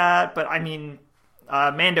all knew that. But I mean,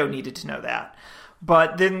 Mando needed to know that.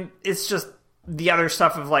 But then it's just the other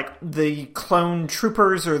stuff of like the clone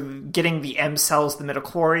troopers or getting the M cells, the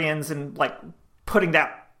midichlorians, and like putting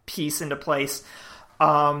that piece into place.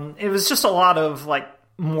 It was just a lot of like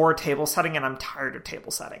more table setting, and I'm tired of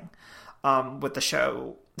table setting with the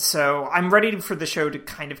show. So I'm ready for the show to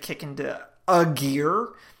kind of kick into a gear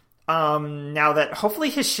now that hopefully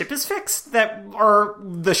his ship is fixed, or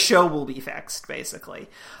the show will be fixed, basically.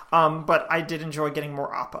 But I did enjoy getting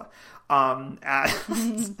more Appa.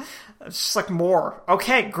 It's just like more.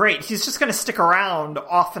 Okay, great. He's just going to stick around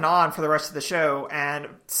off and on for the rest of the show and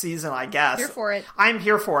season, I guess. Here for it. I'm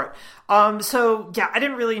here for it. So yeah, I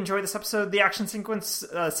didn't really enjoy this episode. The action sequence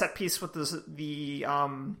set piece with the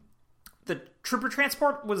trooper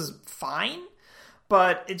transport was fine,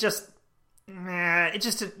 but this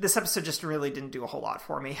episode just really didn't do a whole lot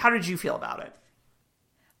for me. How did you feel about it?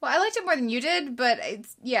 Well, I liked it more than you did, but it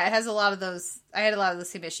has a lot of those. I had a lot of the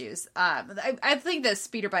same issues. I think the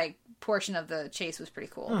speeder bike portion of the chase was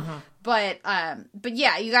pretty cool, but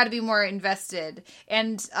yeah, you got to be more invested,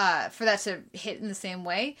 and for that to hit in the same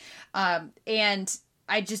way, and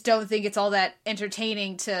I just don't think it's all that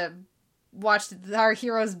entertaining to watch our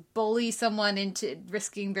heroes bully someone into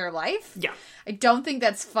risking their life. Yeah. I don't think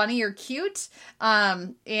that's funny or cute,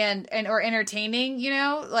 and or entertaining,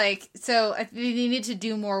 so they need to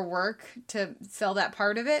do more work to sell that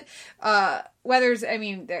part of it. Weathers, I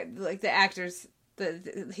mean, like the actors,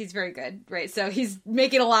 he's very good, right? So he's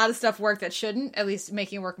making a lot of stuff work that shouldn't, at least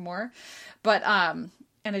making it work more. But, and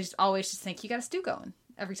I just always think you got a stew going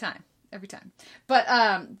every time. But,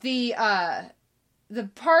 the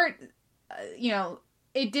part,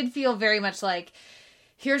 it did feel very much like,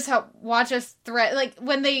 here's how, watch us threat, like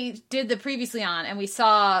when they did the Previously On and we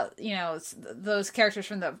saw, those characters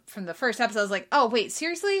from the first episode, I was like, oh wait,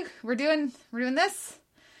 seriously? We're doing this?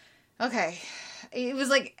 Okay. It was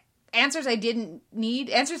like answers I didn't need,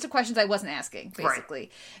 answers to questions I wasn't asking,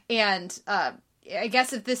 basically. Right. And, I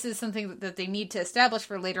guess if this is something that they need to establish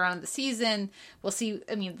for later on in the season, we'll see.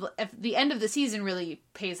 I mean, if the end of the season really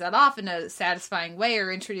pays that off in a satisfying way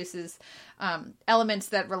or introduces elements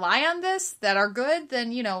that rely on this that are good,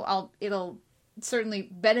 then, it'll certainly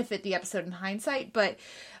benefit the episode in hindsight. But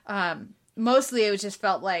mostly it just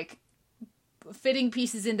felt like fitting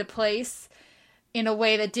pieces into place in a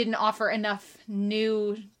way that didn't offer enough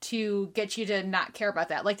new to get you to not care about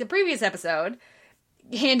that. Like the previous episode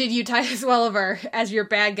handed you Titus Welliver as your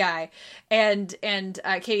bad guy and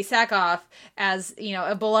Katie Sackhoff as,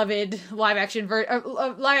 a beloved live action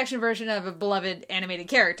version of a beloved animated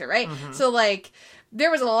character, right? Mm-hmm. So like there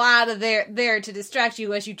was a lot of there to distract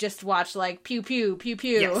you as you just watched like pew pew pew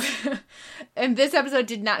pew. Yes. And this episode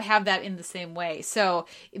did not have that in the same way. So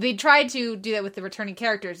they tried to do that with the returning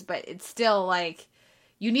characters, but it's still like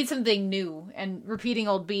you need something new, and repeating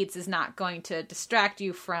old beats is not going to distract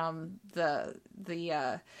you from the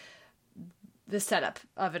setup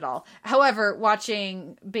of it all. However,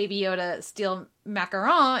 watching Baby Yoda steal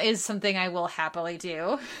macaron is something I will happily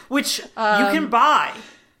do. Which you can buy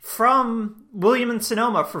from William and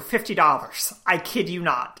Sonoma for $50. I kid you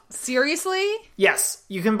not. Seriously? Yes.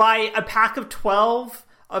 You can buy a pack of 12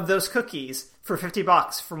 of those cookies for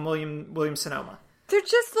 $50 from William Sonoma. They're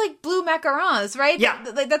just like blue macarons, right? Yeah.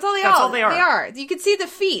 That's all they are. You can see the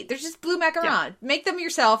feet. They're just blue macaron. Yeah. Make them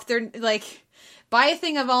yourself. They're like, buy a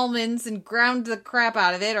thing of almonds and ground the crap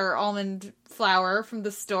out of it, or almond flour from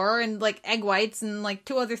the store, and like egg whites and like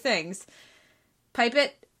 2 other things. Pipe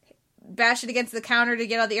it, bash it against the counter to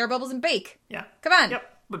get all the air bubbles, and bake. Yeah. Come on.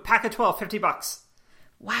 Yep. A pack of 12, $50.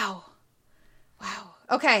 Wow.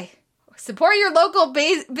 Okay. Support your local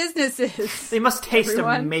businesses. They must taste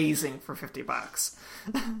amazing for $50.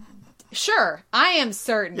 Sure, I am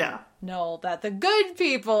certain, Noel, that the good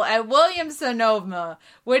people at Williams Sonoma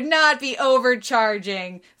would not be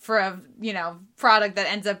overcharging for a, product that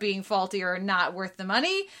ends up being faulty or not worth the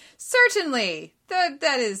money. Certainly,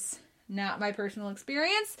 that is not my personal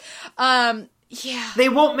experience. Yeah. They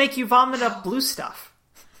won't make you vomit up blue stuff.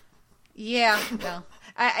 Yeah, no.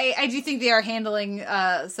 I do think they are handling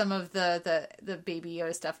some of the Baby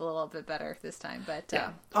Yoda stuff a little bit better this time, but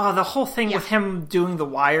the whole thing with him doing the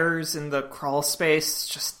wires in the crawl space,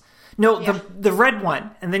 just the red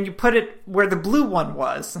one, and then you put it where the blue one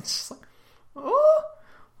was. It's just like,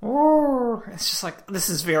 it's just like, this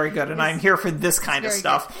is very good, and I'm here for this kind of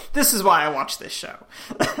stuff. This is why I watch this show.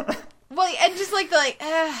 Well, Well, and just like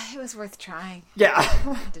it was worth trying. Yeah.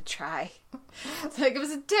 I had to try. It's like, it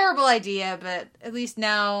was a terrible idea, but at least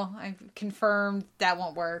now I've confirmed that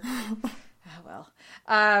won't work. Oh, well.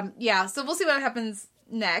 Yeah, so we'll see what happens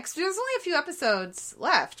next. There's only a few episodes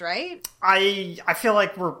left, right? I feel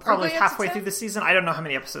like we're probably Are we up to halfway 10? through the season. I don't know how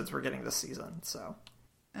many episodes we're getting this season, so.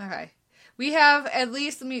 Okay. We have at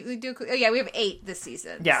least, we have 8 this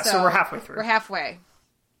season. Yeah, so we're halfway through. We're halfway.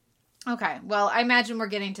 Okay, well, I imagine we're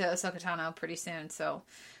getting to Ahsoka Tano pretty soon, so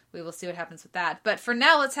we will see what happens with that. But for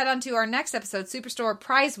now, let's head on to our next episode, Superstore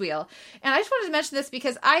Prize Wheel. And I just wanted to mention this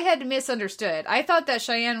because I had misunderstood. I thought that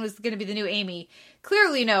Cheyenne was going to be the new Amy.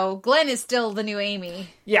 Clearly, no. Glenn is still the new Amy.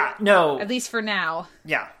 Yeah, no. At least for now.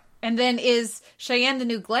 Yeah. And then is Cheyenne the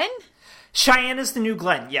new Glenn? Cheyenne is the new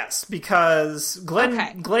Glenn, yes, because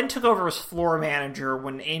Glenn took over as floor manager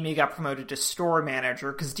when Amy got promoted to store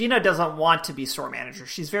manager, because Dina doesn't want to be store manager.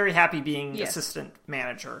 She's very happy being assistant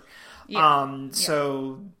manager. Yeah.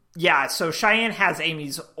 So Cheyenne has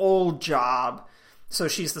Amy's old job, so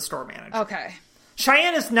she's the store manager. Okay.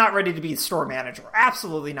 Cheyenne is not ready to be store manager.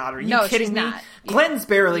 Absolutely not. Are you kidding she's me? not. Glenn's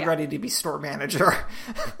barely ready to be store manager.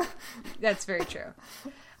 That's very true.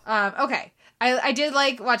 Okay. I did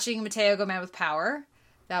like watching Mateo go mad with power.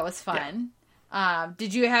 That was fun. Yeah.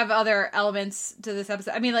 Did you have other elements to this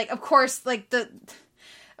episode? I mean, like, of course, Glenn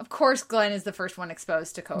is the first one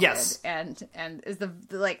exposed to COVID. Yes. And is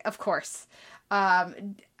of course.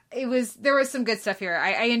 There was some good stuff here.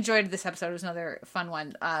 I enjoyed this episode. It was another fun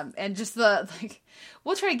one. And just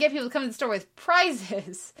we'll try to get people to come to the store with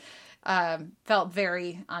prizes. Felt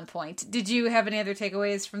very on point. Did you have any other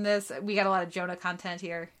takeaways from this? We got a lot of Jonah content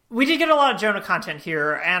here. We did get a lot of Jonah content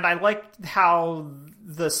here, and I liked how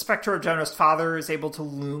the specter of Jonah's father is able to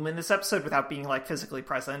loom in this episode without being, like, physically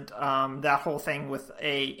present. That whole thing with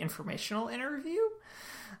a informational interview.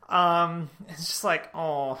 It's just like,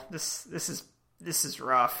 oh, this is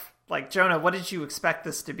rough. Like, Jonah, what did you expect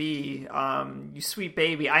this to be? You sweet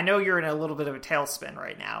baby. I know you're in a little bit of a tailspin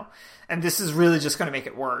right now, and this is really just going to make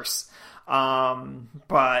it worse.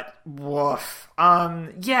 But woof.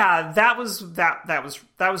 Yeah, that was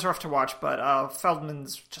rough to watch, but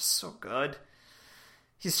Feldman's just so good.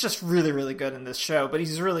 He's just really, really good in this show, but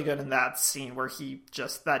he's really good in that scene where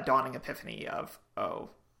that dawning epiphany of,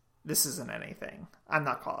 oh, this isn't anything. I'm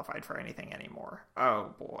not qualified for anything anymore.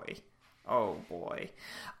 Oh boy.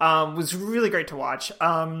 Was really great to watch.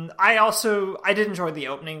 I did enjoy the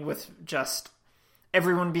opening with just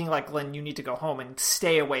everyone being like, Glenn, you need to go home and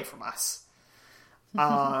stay away from us.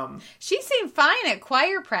 She seemed fine at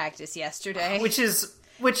choir practice yesterday. Which is,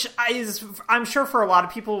 I'm sure for a lot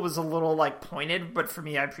of people was a little, like, pointed, but for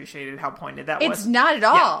me, I appreciated how pointed that was. It's not at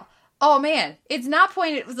all. Yeah. Oh, man. It's not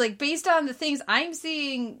pointed. It was, like, based on the things I'm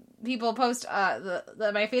seeing people post,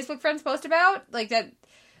 my Facebook friends post about, like, that,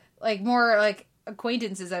 like, more, like,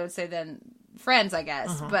 acquaintances, I would say, than friends, I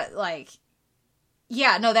guess. Mm-hmm. But, like,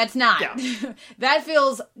 yeah, no, that's not. Yeah. That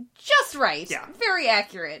feels just right. Yeah. Very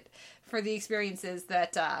accurate for the experiences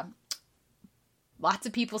that lots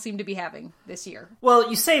of people seem to be having this year. Well,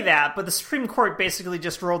 you say that, but the Supreme Court basically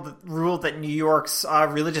just ruled that New York's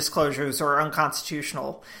religious closures are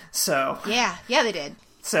unconstitutional. So yeah, they did.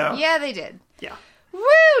 So yeah, they did. Yeah.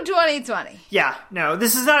 Woo, 2020. Yeah, no,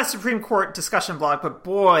 this is not a Supreme Court discussion blog, but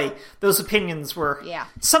boy, those opinions were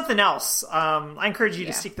something else. I encourage you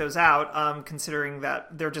to seek those out, considering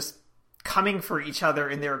that they're just coming for each other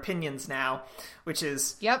in their opinions now, which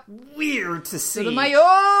is weird to see.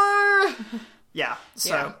 Sotomayor! Yeah,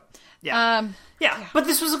 so, yeah. But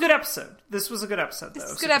this was a good episode. This was a good episode, though.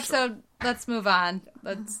 This is a good episode. Let's move on.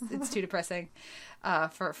 It's too depressing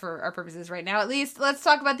for our purposes right now, at least. Let's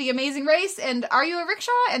talk about The Amazing Race and Are You a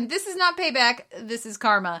Rickshaw? And this is not payback. This is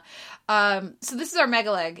karma. So this is our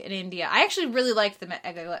Megaleg in India. I actually really liked the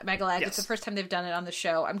Megaleg. Yes. It's the first time they've done it on the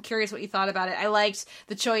show. I'm curious what you thought about it. I liked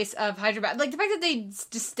the choice of Hyderabad. Like, the fact that they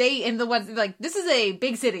just stay in the ones, like, this is a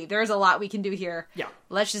big city. There's a lot we can do here. Yeah.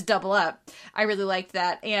 Let's just double up. I really liked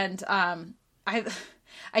that. And I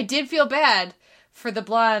did feel bad for the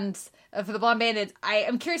blondes. For the Blonde Bandits. I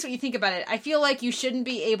am curious what you think about it. I feel like you shouldn't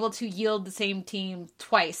be able to yield the same team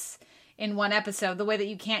twice in one episode, the way that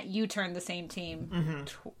you can't U-turn the same team.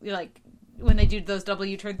 Mm-hmm. Like, when they do those double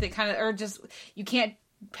U-turn things, kind of, or just, you can't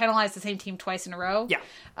penalize the same team twice in a row. Yeah.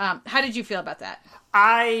 How did you feel about that?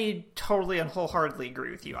 I totally and wholeheartedly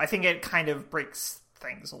agree with you. I think it kind of breaks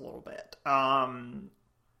things a little bit.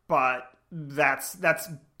 But that's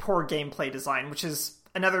poor gameplay design, which is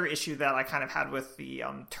another issue that I kind of had with the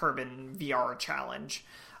Turban VR challenge.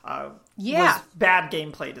 Was bad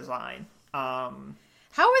gameplay design. How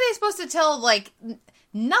were they supposed to tell, like,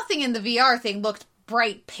 nothing in the VR thing looked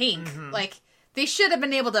bright pink? Mm-hmm. Like, They should have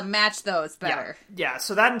been able to match those better. Yeah.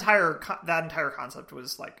 So that entire concept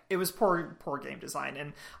was like, it was poor game design,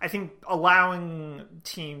 and I think allowing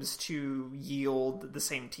teams to yield the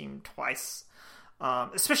same team twice,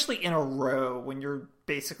 especially in a row, when you're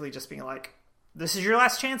basically just being like, this is your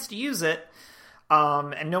last chance to use it,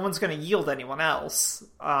 and no one's going to yield anyone else.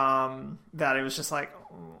 That it was just like,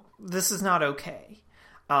 this is not okay,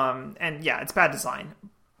 and yeah, it's bad design.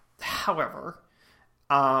 However.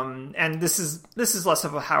 And this is less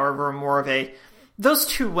of a however, and more of a, those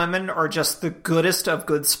two women are just the goodest of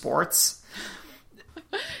good sports.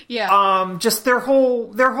 Yeah. Just their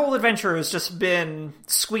whole adventure has just been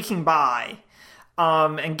squeaking by,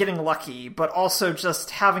 and getting lucky, but also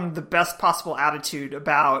just having the best possible attitude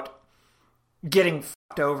about getting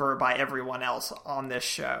fucked over by everyone else on this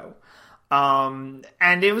show. And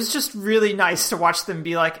it was just really nice to watch them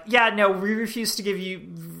be like, yeah, no, we refuse to do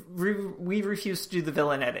the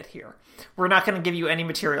villain edit here. We're not going to give you any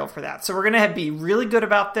material for that. So we're going to be really good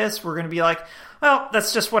about this. We're going to be like, well,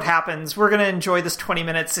 that's just what happens. We're going to enjoy this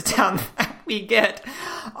 20-minute sit down that we get.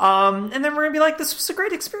 And then we're going to be like, this was a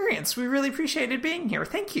great experience. We really appreciated being here.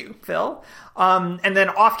 Thank you, Phil. And then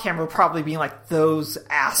off camera probably being like, those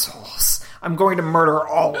assholes. I'm going to murder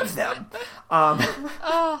all of them.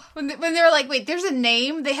 When they were like, wait, there's a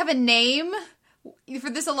name? They have a name for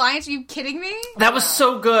this alliance? Are you kidding me? That was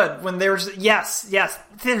so good. When there's, yes,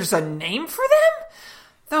 there's a name for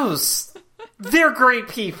them? They're great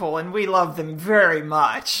people, and we love them very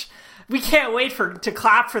much. We can't wait to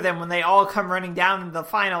clap for them when they all come running down in the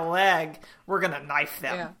final leg. We're gonna knife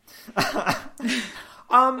them.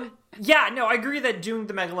 Yeah. Yeah, no, I agree that doing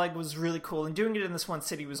the Mega Leg was really cool, and doing it in this one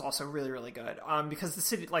city was also really, really good. Because the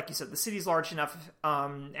city, like you said, the city's large enough,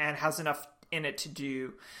 and has enough in it to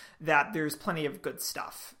do that there's plenty of good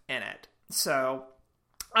stuff in it. So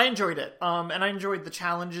I enjoyed it. And I enjoyed the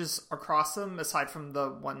challenges across them, aside from the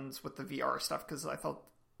ones with the VR stuff, because I thought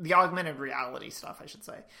the augmented reality stuff, I should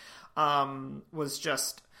say, was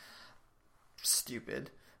just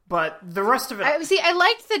stupid. But the rest of it... I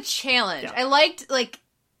liked the challenge. Yeah. I liked, like,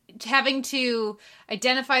 having to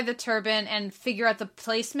identify the turban and figure out the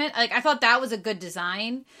placement. Like, I thought that was a good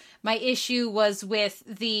design. My issue was with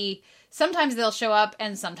sometimes they'll show up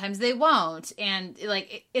and sometimes they won't. And,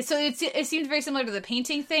 like, it seemed very similar to the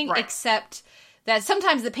painting thing, right, except that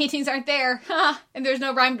sometimes the paintings aren't there, and there's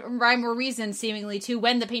no rhyme or reason, seemingly, to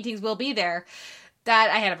when the paintings will be there.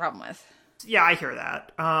 That I had a problem with. Yeah, I hear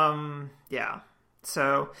that. Yeah.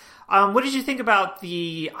 So, what did you think about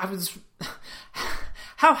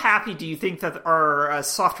how happy do you think that our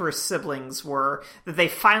software siblings were that they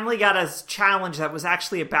finally got a challenge that was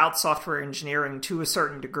actually about software engineering to a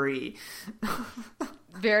certain degree?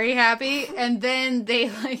 Very happy. And then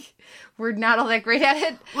they, were not all that great at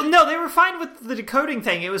it. Well, no, they were fine with the decoding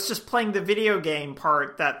thing. It was just playing the video game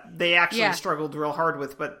part that they actually struggled real hard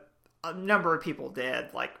with, but a number of people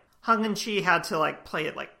did. Like, Hung and Chi had to, play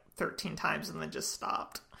it, 13 times and then just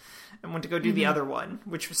stopped and went to go do the other one,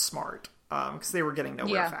 which was smart, because they were getting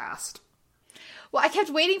nowhere fast. Well, I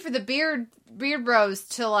kept waiting for the beard bros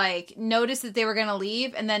to, notice that they were going to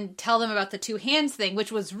leave and then tell them about the two hands thing,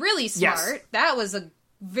 which was really smart. Yes. That was a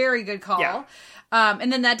very good call. Yeah.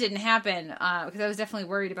 And then that didn't happen, because I was definitely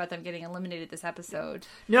worried about them getting eliminated this episode.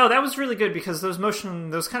 No, that was really good, because those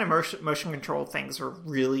kind of motion control things are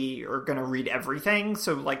going to read everything.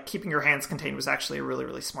 So, keeping your hands contained was actually a really,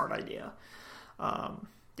 really smart idea.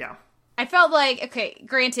 Yeah. I felt like, okay,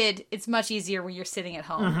 granted, it's much easier when you're sitting at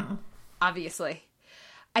home, obviously.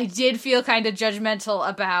 I did feel kind of judgmental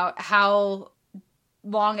about how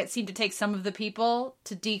long it seemed to take some of the people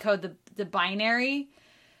to decode the binary.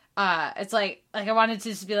 It's I wanted to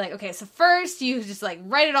just be like, okay, so first you just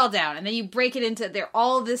write it all down, and then you break it into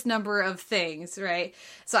all this number of things, right?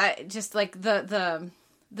 So I just the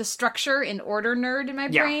structure and order nerd in my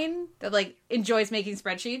brain that enjoys making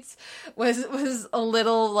spreadsheets was a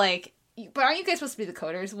little but aren't you guys supposed to be the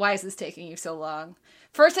coders? Why is this taking you so long?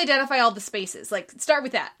 First, identify all the spaces. Start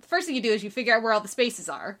with that. The first thing you do is you figure out where all the spaces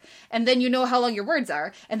are, and then you know how long your words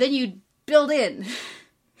are, and then you build in.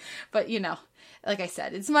 But like I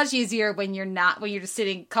said, it's much easier when you're just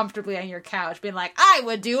sitting comfortably on your couch being like, I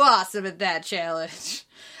would do awesome at that challenge.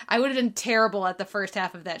 I would have been terrible at the first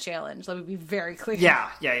half of that challenge. Let me be very clear.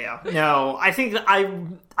 Yeah. No, I think I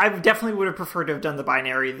definitely would have preferred to have done the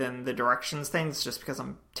binary than the directions things, just because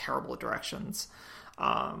I'm terrible at directions.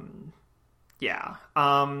 Yeah.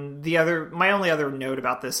 My only other note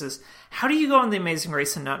about this is, how do you go on The Amazing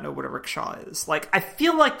Race and not know what a rickshaw is? I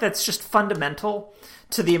feel like that's just fundamental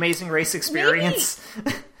to the Amazing Race experience.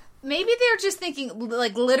 Maybe they're just thinking,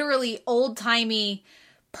 literally old-timey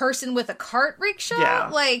person with a cart rickshaw? Yeah.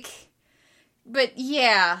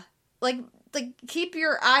 yeah, like keep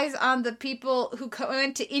your eyes on the people who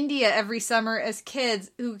went to India every summer as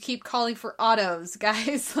kids who keep calling for autos,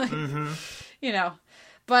 guys. Like, you know.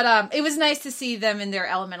 But it was nice to see them in their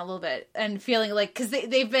element a little bit and feeling like, because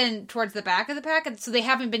they've been towards the back of the pack, and so they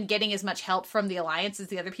haven't been getting as much help from the Alliance as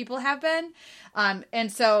the other people have been. And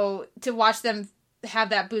so to watch them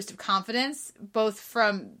have that boost of confidence, both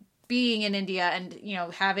from being in India and, you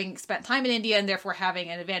know, having spent time in India and therefore having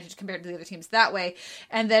an advantage compared to the other teams that way.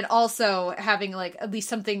 And then also having like at least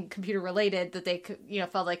something computer related that they could, you know,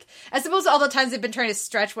 felt like, as opposed to all the times they've been trying to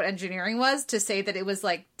stretch what engineering was to say that it was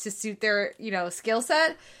like to suit their, you know, skill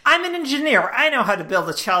set. I'm an engineer. I know how to build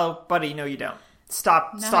a cello, buddy. No, you don't.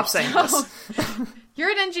 Stop saying this.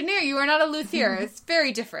 You're an engineer. You are not a luthier. It's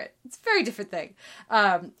very different. It's a very different thing.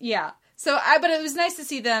 Yeah. So, but it was nice to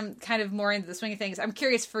see them kind of more into the swing of things. I'm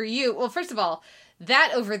curious for you. Well, first of all,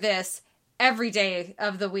 that over this every day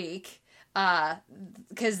of the week,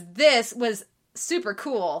 because this was super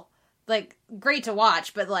cool, like great to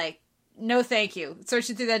watch, but like no thank you.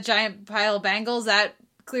 Searching through that giant pile of bangles, that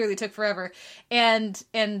clearly took forever, and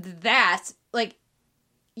that like.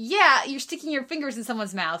 Yeah, you're sticking your fingers in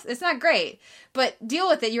someone's mouth. It's not great, but deal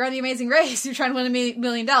with it. You're on The Amazing Race. You're trying to win $1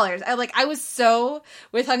 million. I was so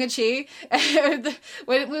with Hung Chi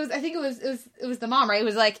when it was. I think it was the mom, right? It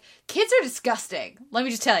was like, kids are disgusting. Let me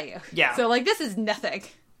just tell you. Yeah. So like, this is nothing.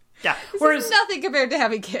 Yeah. This is nothing compared to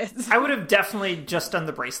having kids. I would have definitely just done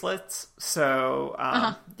the bracelets. So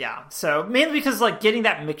yeah. So mainly because like getting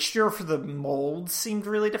that mixture for the molds seemed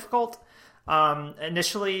really difficult.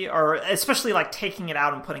 Initially, or especially like taking it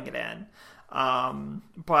out and putting it in.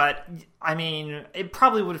 But I mean, it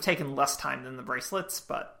probably would have taken less time than the bracelets,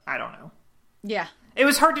 but I don't know. Yeah. It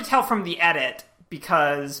was hard to tell from the edit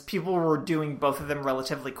because people were doing both of them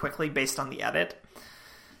relatively quickly based on the edit.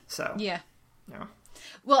 So, yeah.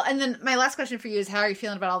 Well, and then my last question for you is, how are you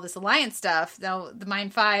feeling about all this Alliance stuff? Now, the main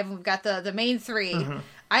 5, we've got the main 3. Mm-hmm.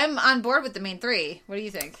 I'm on board with the main 3. What do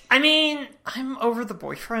you think? I mean, I'm over the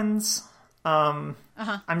boyfriends. I'm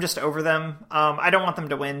just over them. I don't want them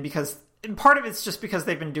to win because part of it's just because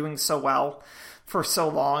they've been doing so well for so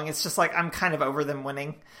long. It's just like I'm kind of over them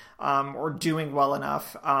winning or doing well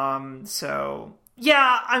enough. So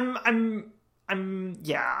yeah, I'm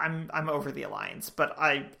over the Alliance, but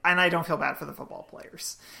I don't feel bad for the football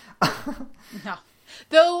players. No,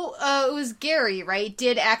 though it was Gary, right?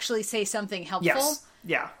 Did actually say something helpful. Yes.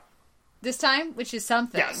 Yeah. This time, which is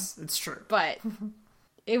something. Yes, it's true. But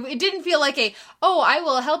it didn't feel like I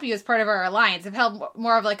will help you as part of our alliance. It felt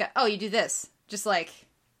more of like you do this. Just like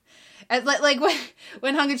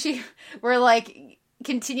when Hung and Chi were like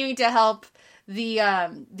continuing to help the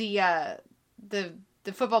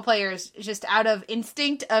football players just out of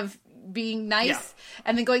instinct of being nice,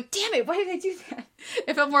 and then going, damn it, why did I do that?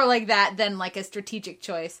 It felt more like that than like a strategic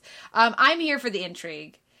choice. I'm here for the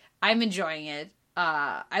intrigue. I'm enjoying it.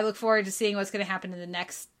 I look forward to seeing what's going to happen in the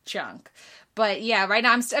next chunk. But yeah, right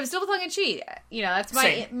now I'm still with Hung and Chi. You know, that's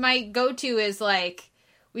my go-to is like,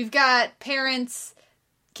 we've got parents,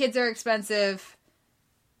 kids are expensive.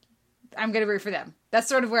 I'm going to root for them. That's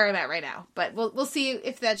sort of where I'm at right now. But we'll see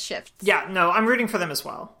if that shifts. Yeah, no, I'm rooting for them as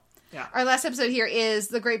well. Yeah. Our last episode here is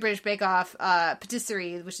the Great British Bake Off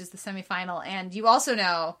Patisserie, which is the semifinal. And you also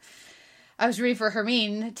know I was rooting for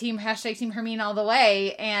Hermine, Team Hermine all the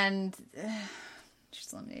way, and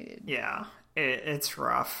she's eliminated. Yeah. It's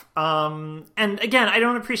rough. And again, I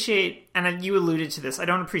don't appreciate, and you alluded to this, I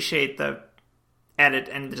don't appreciate the edit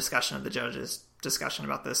and the discussion of the judges' discussion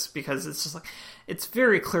about this, because it's just like, it's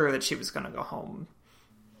very clear that she was going to go home.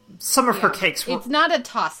 Some of her cakes were... It's not a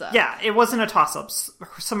toss-up. Yeah, it wasn't a toss-up.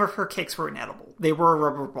 Some of her cakes were inedible. They were a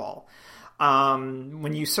rubber ball.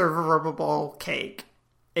 When you serve a rubber ball cake,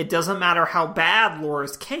 it doesn't matter how bad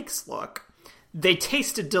Laura's cakes look. They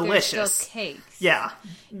tasted delicious. They're still cakes. Yeah.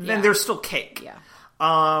 Then they're still cake. Yeah.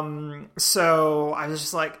 So I was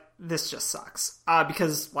just like, this just sucks.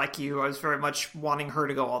 Because, like you, I was very much wanting her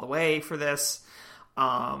to go all the way for this.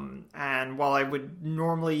 And while I would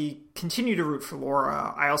normally continue to root for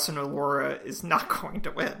Laura, I also know Laura is not going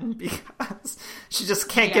to win because she just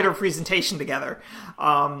can't get her presentation together.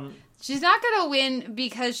 She's not going to win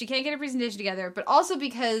because she can't get her presentation together, but also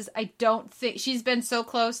because I don't think she's been so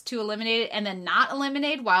close to eliminated and then not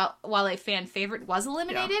eliminated while a fan favorite was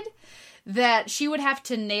eliminated that she would have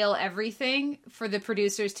to nail everything for the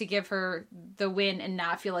producers to give her the win and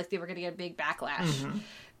not feel like they were going to get a big backlash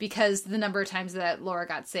because the number of times that Laura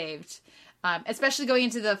got saved, especially going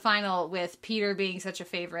into the final with Peter being such a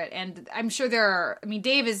favorite. And I'm sure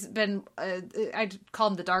Dave has been, I'd call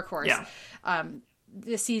him the dark horse. Yeah.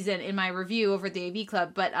 This season in my review over at the AV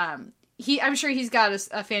Club, but I'm sure he's got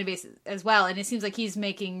a fan base as well, and it seems like he's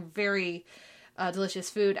making very delicious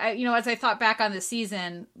food. As I thought back on the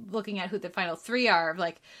season, looking at who the final 3 are,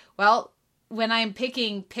 like, well, when I'm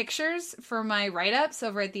picking pictures for my write-ups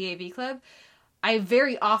over at the AV Club, I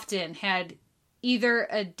very often had either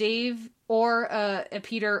a Dave or a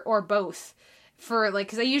Peter or both for, like,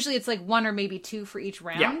 because usually it's like 1 or maybe 2 for each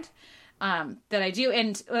round. That I do.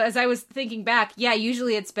 And as I was thinking back,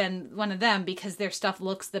 usually it's been one of them because their stuff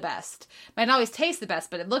looks the best. Might not always taste the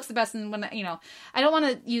best, but it looks the best. And when, I don't want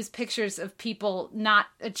to use pictures of people not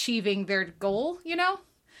achieving their goal,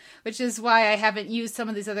 which is why I haven't used some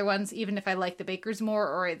of these other ones, even if I like the bakers more,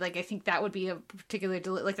 or like, I think that would be a particular,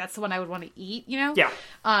 like, that's the one I would want to eat, Yeah.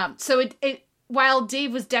 So it while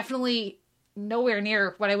Dave was definitely nowhere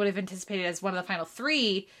near what I would have anticipated as one of the final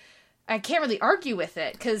 3, I can't really argue with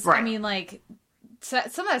it because right. I mean, like, some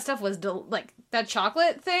of that stuff was like that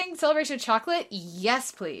chocolate thing, celebration of chocolate.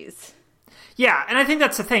 Yes, please. Yeah, and I think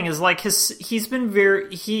that's the thing is like he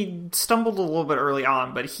stumbled a little bit early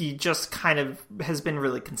on, but he just kind of has been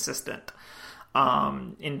really consistent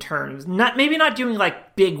in terms maybe not doing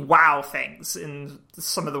like big wow things in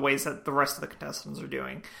some of the ways that the rest of the contestants are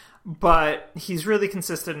doing, but he's really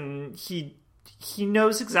consistent and he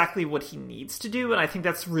knows exactly what he needs to do, and I think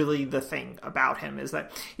that's really the thing about him, is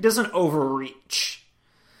that he doesn't overreach.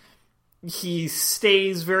 He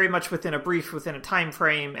stays very much within a time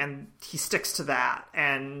frame, and he sticks to that,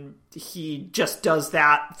 and he just does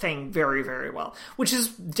that thing very, very well, which is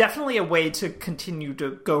definitely a way to continue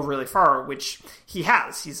to go really far, which he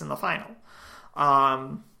has. He's in the final.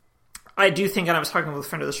 I do think, and I was talking with a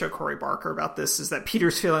friend of the show, Corey Barker, about this, is that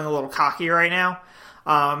Peter's feeling a little cocky right now.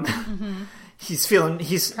 Pride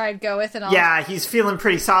goeth and all. Yeah, he's feeling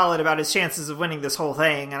pretty solid about his chances of winning this whole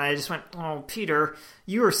thing. And I just went, oh, Peter,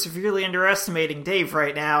 you are severely underestimating Dave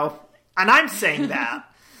right now. And I'm saying that.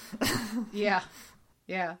 Yeah.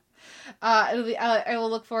 I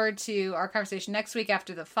will look forward to our conversation next week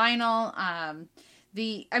after the final. I'm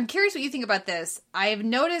curious what you think about this. I've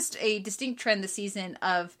noticed a distinct trend this season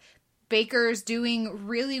of bakers doing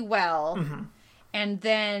really well, and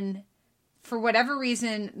then, for whatever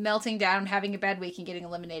reason, melting down, having a bad week, and getting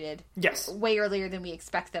eliminated. Yes. Way earlier than we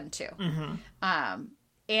expect them to.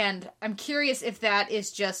 And I'm curious if that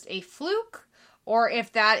is just a fluke, or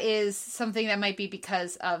if that is something that might be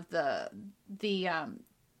because of the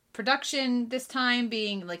production this time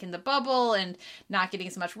being like in the bubble and not getting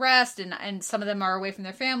as much rest, and some of them are away from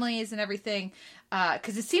their families and everything.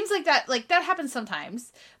 Because it seems like that happens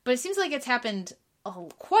sometimes, but it seems like it's happened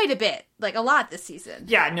quite a bit, like a lot this season.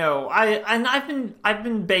 Yeah, no, I've been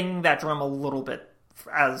banging that drum a little bit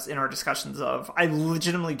as in our discussions of, I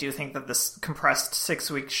legitimately do think that this compressed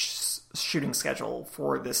 6-week shooting schedule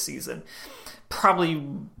for this season probably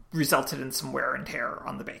resulted in some wear and tear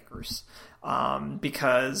on the bakers.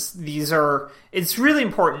 Because it's really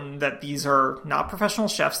important that these are not professional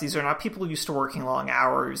chefs. These are not people used to working long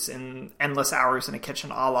hours and endless hours in a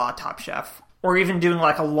kitchen a la Top Chef, or even doing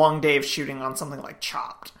like a long day of shooting on something like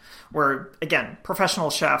Chopped, where, again, professional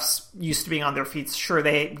chefs used to being on their feet. Sure,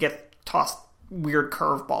 they get tossed weird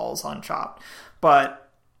curveballs on Chopped, but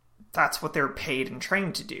that's what they're paid and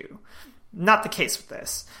trained to do. Not the case with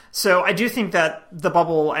this. So I do think that the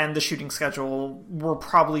bubble and the shooting schedule were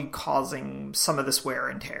probably causing some of this wear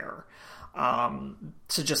and tear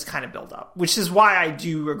to just kind of build up, which is why I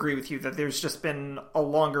do agree with you that there's just been a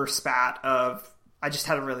longer spat of, I just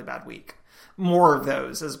had a really bad week. More of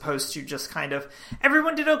those, as opposed to just kind of,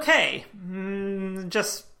 everyone did okay. We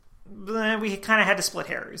kind of had to split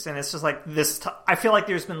hairs. And it's just like this, I feel like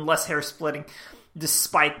there's been less hair splitting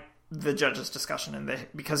despite the judges' discussion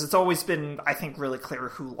because it's always been, I think, really clear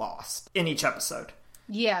who lost in each episode.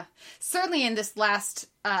 Yeah. Certainly in this last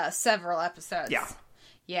several episodes. Yeah.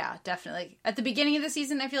 Yeah, definitely. At the beginning of the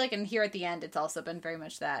season, I feel like, and here at the end, it's also been very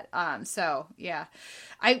much that. So, yeah.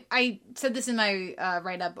 I said this in my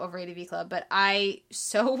write-up over ADV Club, but I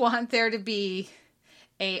so want there to be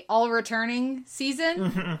a all-returning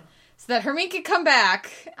season so that Hermine could come back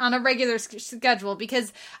on a regular schedule,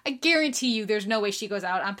 because I guarantee you there's no way she goes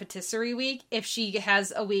out on patisserie week if she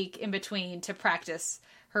has a week in between to practice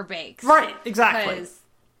her bakes. Right, exactly. Because,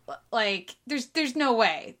 like, there's no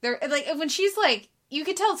way. Like, when she's like, you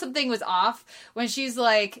could tell something was off when she's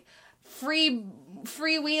like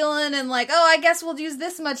freewheeling and like, oh, I guess we'll use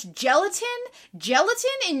this much gelatin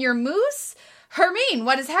in your mousse. Hermine,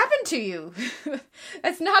 what has happened to you?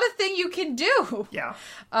 That's not a thing you can do. Yeah.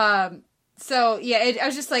 So yeah, I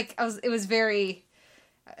was just like, it was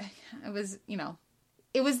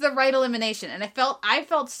the right elimination. And I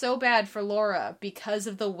felt so bad for Laura because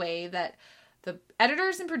of the way that the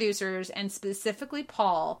editors and producers, and specifically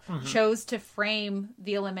Paul, chose to frame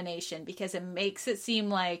the elimination because it makes it seem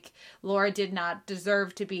like Laura did not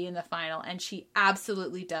deserve to be in the final, and she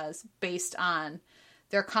absolutely does, based on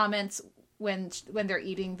their comments when they're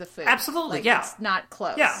eating the food. Absolutely, like, yeah. It's not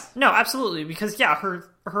close. Yeah, no, absolutely, because, yeah,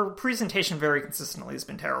 her presentation very consistently has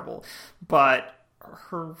been terrible, but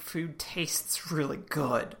her food tastes really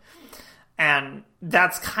good. And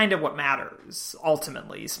that's kind of what matters,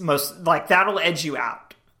 ultimately. That'll edge you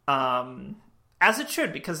out. As it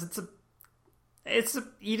should, because it's a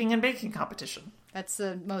eating and baking competition. That's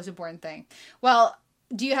the most important thing. Well,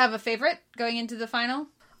 do you have a favorite going into the final?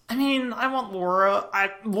 I mean, I want Laura.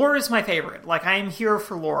 Laura's my favorite. Like, I am here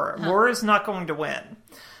for Laura. Huh. Laura's not going to win.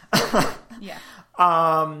 Yeah.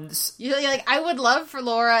 You're like, I would love for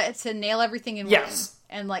Laura to nail everything and win.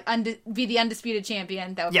 And, like, be the undisputed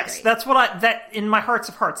champion. That would be great. Yes, that's in my hearts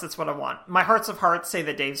of hearts, that's what I want. My hearts of hearts say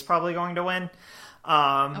that Dave's probably going to win.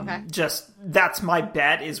 Okay. That's my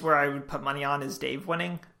bet, is where I would put money on, is Dave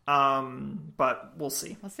winning. But we'll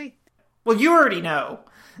see. We'll see. Well, you already know,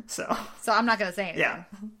 so I'm not going to say anything. Yeah.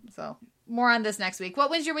 So, more on this next week. What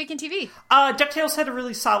was your week in TV? DuckTales had a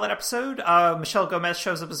really solid episode. Michelle Gomez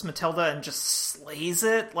shows up as Matilda and just slays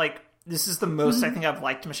it. Like, this is the most I think I've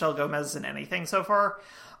liked Michelle Gomez in anything so far.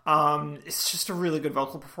 It's just a really good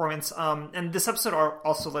vocal performance. And this episode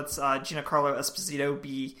also lets Giancarlo Esposito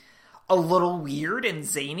be a little weird and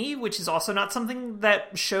zany, which is also not something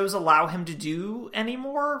that shows allow him to do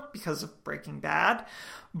anymore because of Breaking Bad.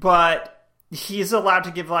 But he's allowed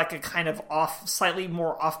to give like a kind of slightly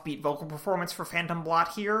more offbeat vocal performance for Phantom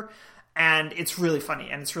Blot here. And it's really funny,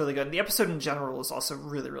 and it's really good. And the episode in general is also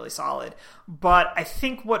really, really solid. But I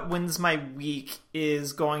think what wins my week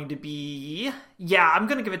is going to be... Yeah, I'm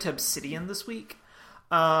going to give it to Obsidian this week.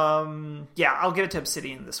 I'll give it to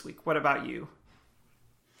Obsidian this week. What about you?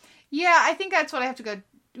 Yeah, I think that's what I have to go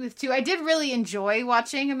with, too. I did really enjoy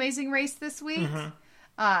watching Amazing Race this week.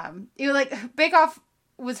 Bake Off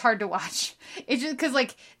was hard to watch. It just because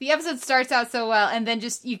like the episode starts out so well, and then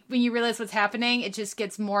just when you realize what's happening, it just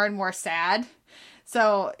gets more and more sad.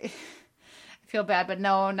 So I feel bad, but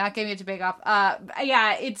no, not giving it to Bake Off.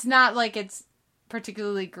 It's not like it's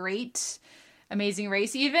particularly great, Amazing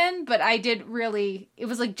Race even, but it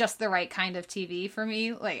was like just the right kind of TV for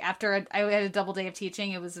me. Like after I had a double day of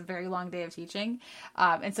teaching, it was a very long day of teaching.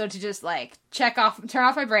 And so to just like turn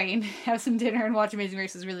off my brain, have some dinner and watch Amazing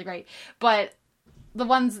Race was really great. But the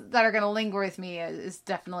ones that are going to linger with me is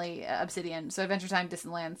definitely Obsidian. So Adventure Time,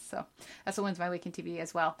 Distant Lands. So that's what wins my week in TV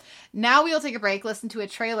as well. Now we will take a break, listen to a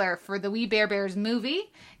trailer for the We Bare Bears movie,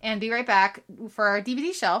 and be right back for our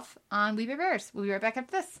DVD shelf on We Bare Bears. We'll be right back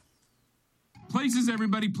after this. Places,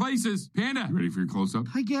 everybody, places. Panda, you ready for your close-up?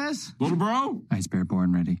 I guess. Little bro? Ice Bear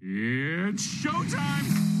born ready. It's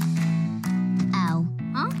showtime! Ow.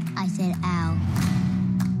 Huh? I said ow.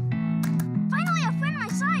 Finally, a friend my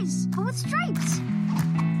size, but with stripes.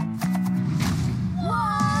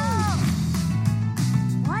 Whoa!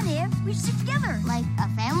 What if we stick together? Like a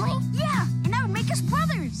family? Yeah, and that would make us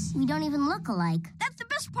brothers. We don't even look alike. That's the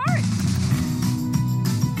best part.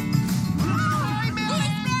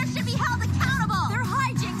 These bears should be held accountable. Their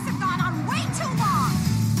hijinks have gone on way too long.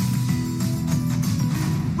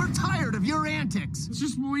 We're tired of your antics. It's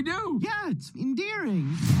just what we do. Yeah, it's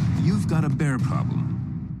endearing. You've got a bear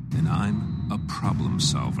problem, and I'm a problem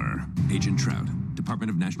solver. Agent Trout, Department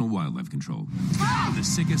of National Wildlife Control. The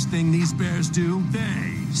sickest thing these bears do,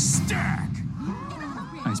 they stack.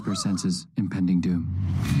 Ice Bear senses impending doom.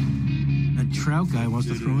 That Trout guy wants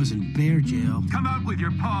to throw us in bear jail. Come out with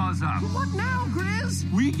your paws up. What now,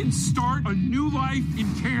 Grizz? We can start a new life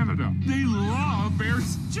in Canada. They love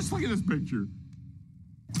bears. Just look at this picture.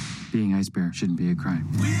 Being Ice Bear shouldn't be a crime.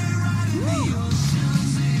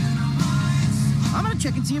 I'm gonna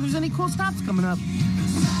check and see if there's any cool stops coming up.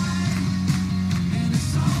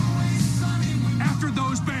 After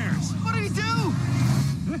those bears. What did he do?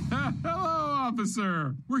 Hello,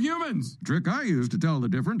 officer. We're humans. The trick I use to tell the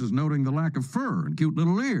difference is noting the lack of fur and cute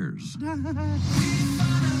little ears.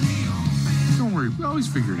 Don't worry, we always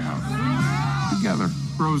figure it out. Together,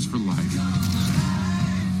 bros for life.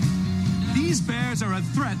 These bears are a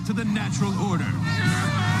threat to the natural order.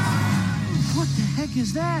 What the heck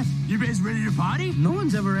is that? You guys ready to party? No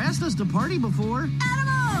one's ever asked us to party before.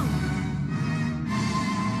 Animal!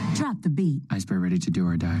 Drop the beat. Ice Bear ready to do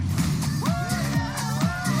or die.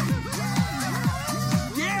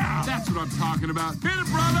 Yeah! That's what I'm talking about. Hit it,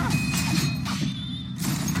 brother!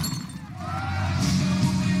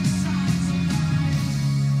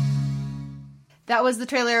 That was the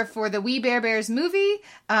trailer for the We Bare Bears movie,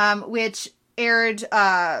 which aired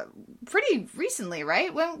pretty recently,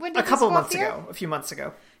 right? When did a couple this go off months the air? ago, a few months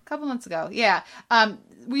ago. A couple months ago, yeah.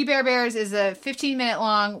 We Bare Bears is a 15-minute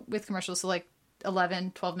long with commercials, so like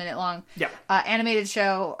 11, 12-minute long animated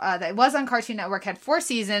show that was on Cartoon Network, had 4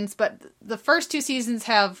 seasons, but the first 2 seasons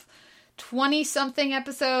have 20-something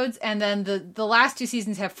episodes, and then the last 2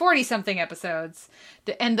 seasons have 40-something episodes.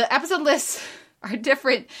 And the episode lists are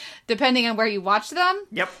different depending on where you watch them.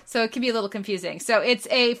 Yep. So it can be a little confusing. So it's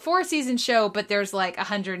a 4-season show, but there's like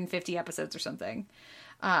 150 episodes or something.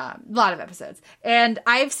 A lot of episodes. And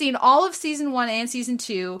I've seen all of season 1 and season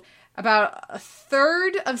 2, about a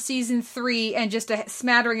third of season 3, and just a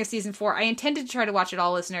smattering of season 4. I intended to try to watch it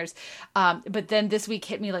all, listeners, but then this week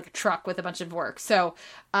hit me like a truck with a bunch of work. So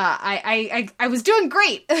I was doing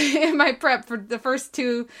great in my prep for the first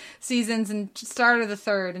 2 seasons and started the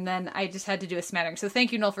third, and then I just had to do a smattering. So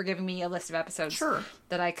thank you, Noel, for giving me a list of episodes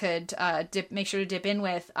that I could make sure to dip in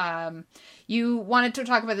with. You wanted to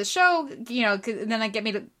talk about the show, you know, and then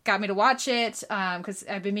got me to watch it because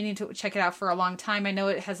I've been meaning to check it out for a long time. I know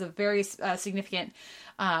it has a very significant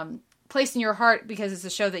place in your heart because it's a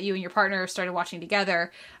show that you and your partner started watching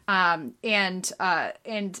together, and I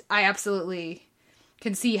absolutely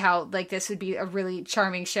can see how like this would be a really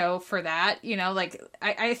charming show for that. You know, like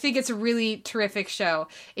I think it's a really terrific show.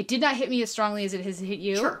 It did not hit me as strongly as it has hit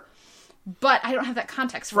you. Sure. But I don't have that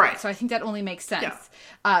context for it, so I think that only makes sense.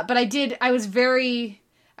 Yeah. But I was very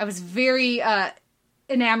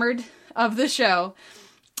enamored of the show,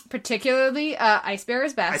 particularly Ice Bear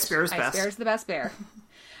is best. Ice Bear is best. Ice Bear is the best bear.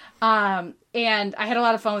 And I had a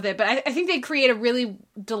lot of fun with it, but I think they create a really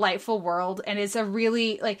delightful world, and it's a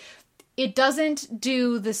really, like, it doesn't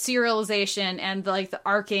do the serialization and the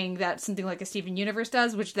arcing that something like a Steven Universe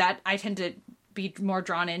does, which that I tend to be more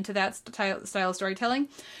drawn into that style of storytelling.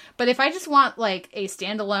 But if I just want like a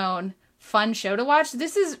standalone fun show to watch,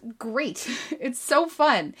 this is great. It's so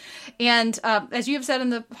fun. And as you have said on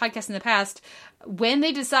the podcast in the past, when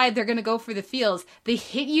they decide they're going to go for the feels, they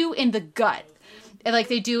hit you in the gut like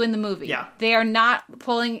they do in the movie. Yeah. They are not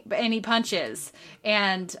pulling any punches.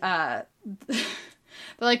 And they're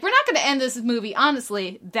like, we're not going to end this movie.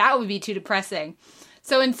 Honestly, that would be too depressing.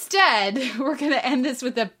 So instead, we're going to end this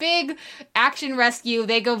with a big action rescue.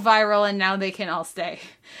 They go viral, and now they can all stay.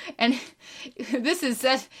 And this is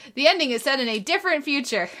set. The ending is set in a different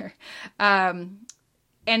future. And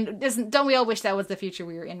don't we all wish that was the future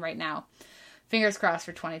we were in right now? Fingers crossed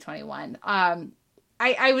for 2021.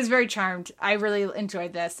 I was very charmed. I really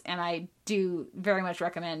enjoyed this, and I do very much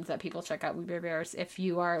recommend that people check out We Bare Bears if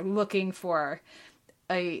you are looking for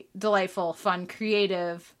a delightful, fun,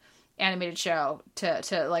 creative animated show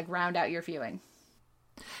to like round out your viewing.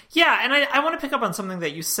 Yeah, and I want to pick up on something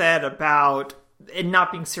that you said about it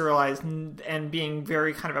not being serialized and being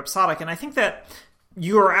very kind of episodic, and I think that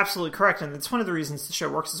you are absolutely correct, and it's one of the reasons the show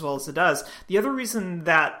works as well as it does. The other reason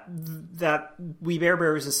that We Bare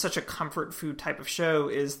Bears is such a comfort food type of show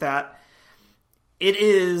is that it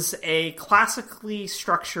is a classically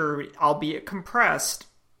structured, albeit compressed,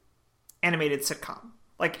 animated sitcom.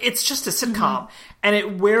 Like, it's just a sitcom, and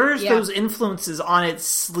it wears those influences on its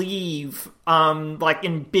sleeve, like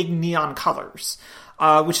in big neon colors,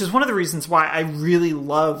 which is one of the reasons why I really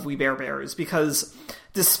love We Bare Bears, because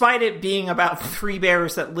despite it being about 3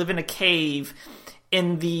 bears that live in a cave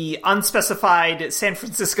in the unspecified San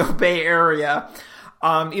Francisco Bay Area,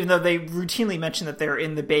 even though they routinely mention that they're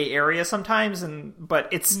in the Bay Area sometimes, but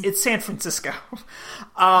it's San Francisco,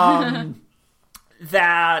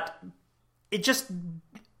 that it just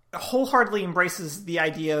wholeheartedly embraces the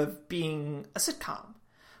idea of being a sitcom,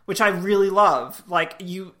 which I really love. Like,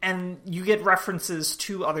 you get references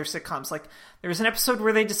to other sitcoms. Like, there's an episode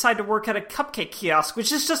where they decide to work at a cupcake kiosk,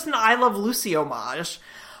 which is just an I Love Lucy homage.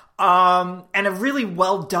 And a really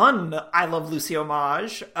well done I Love Lucy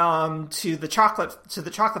homage to the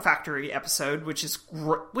Chocolate Factory episode, which is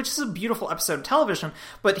a beautiful episode of television.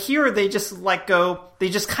 But here they just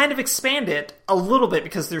kind of expand it a little bit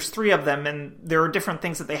because there's 3 of them and there are different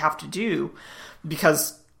things that they have to do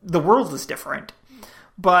because the world is different.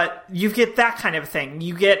 But you get that kind of thing.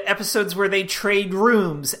 You get episodes where they trade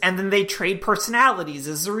rooms and then they trade personalities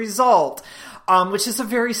as a result. Which is a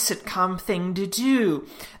very sitcom thing to do.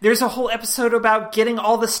 There's a whole episode about getting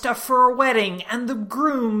all the stuff for a wedding and the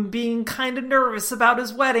groom being kind of nervous about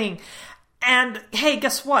his wedding. And hey,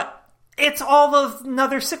 guess what? It's all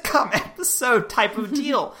another sitcom episode type of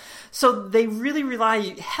deal. So they really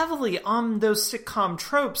rely heavily on those sitcom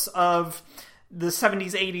tropes of the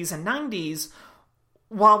 70s, 80s, and 90s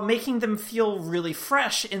while making them feel really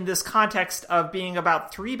fresh in this context of being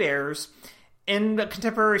about 3 bears in a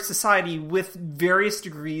contemporary society with various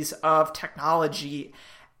degrees of technology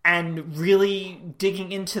and really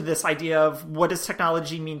digging into this idea of what does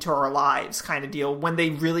technology mean to our lives kind of deal when they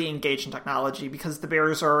really engage in technology, because the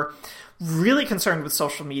bears are really concerned with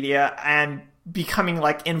social media and becoming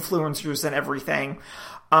like influencers and everything.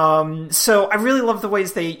 So I really love the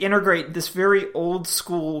ways they integrate this very old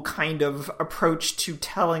school kind of approach to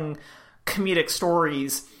telling comedic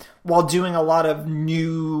stories while doing a lot of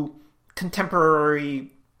new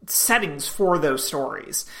contemporary settings for those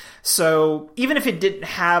stories. So even if it didn't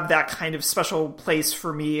have that kind of special place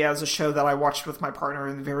for me as a show that I watched with my partner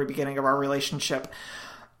in the very beginning of our relationship,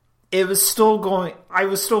 I was still going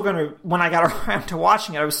to, when I got around to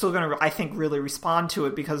watching it, I was still going to, I think, really respond to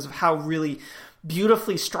it because of how really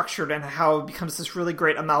beautifully structured and how it becomes this really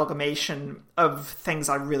great amalgamation of things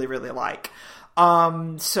I really, really like.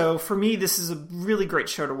 So for me, this is a really great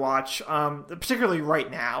show to watch, particularly right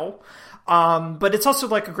now. But it's also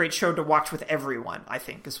like a great show to watch with everyone, I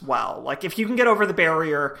think, as well. Like, if you can get over the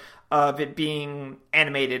barrier of it being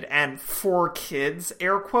animated and for kids,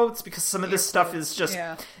 air quotes, because some of this stuff is just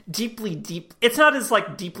deep. It's not as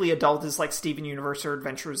like deeply adult as like Steven Universe or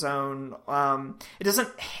Adventure Zone. It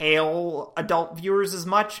doesn't hail adult viewers as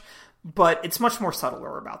much, but it's much more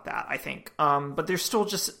subtler about that, I think. But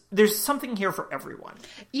there's something here for everyone.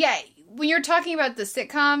 Yeah. When you're talking about the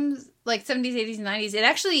sitcoms, like 70s, 80s, and 90s, it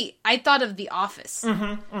actually, I thought of The Office.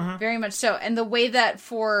 Very much so. And the way that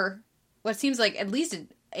for what seems like at least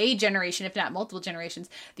a generation, if not multiple generations,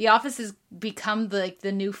 The Office has become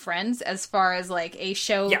the new Friends as far as like a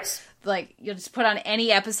show. Yes. Like, you'll just put on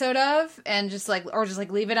any episode of and just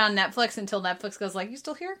leave it on Netflix until Netflix goes like, you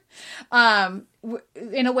still here?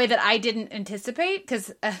 In a way that I didn't anticipate,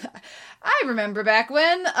 because I remember back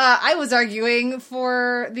when I was arguing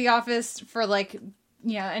for The Office for like,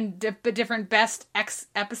 and different best X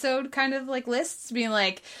episode kind of like lists, being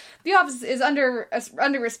like, The Office is under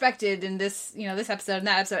respected in this, this episode and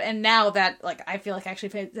that episode. And now that like, I feel like actually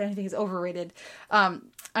if anything is overrated, I'm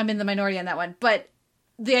in the minority on that one. But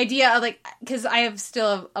the idea of like, because I have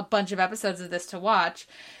still a bunch of episodes of this to watch,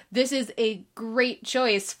 this is a great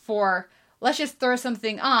choice for, let's just throw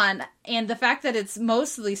something on. And the fact that it's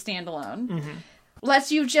mostly standalone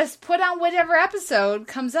lets you just put on whatever episode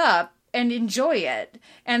comes up and enjoy it.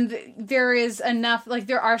 And there is enough, like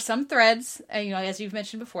there are some threads, as you've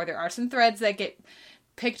mentioned before, there are some threads that get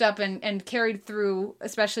picked up and carried through,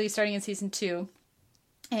 especially starting in season 2.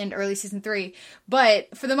 And early season 3.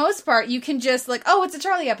 But for the most part, you can just like, oh, it's a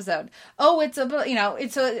Charlie episode. Oh, it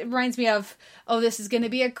reminds me of, oh, this is going to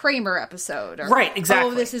be a Kramer episode. Or, right, exactly.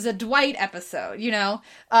 Oh, this is a Dwight episode,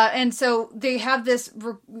 And so they have this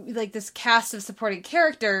cast of supporting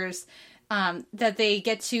characters that they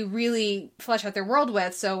get to really flesh out their world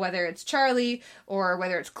with. So whether it's Charlie or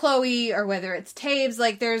whether it's Chloe or whether it's Taves,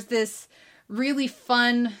 like there's this really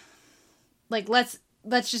fun, like let's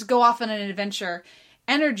just go off on an adventure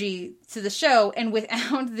energy to the show, and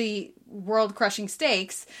without the world-crushing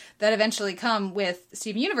stakes that eventually come with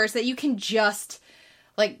Steven Universe, that you can just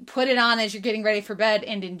like put it on as you're getting ready for bed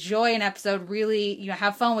and enjoy an episode, really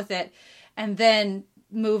have fun with it, and then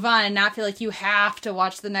move on and not feel like you have to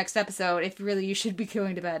watch the next episode if really you should be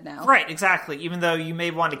going to bed now. Right, exactly. Even though you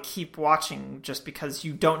may want to keep watching just because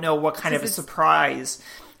you don't know what kind of a surprise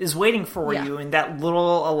is waiting for you in that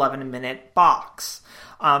little 11-minute box.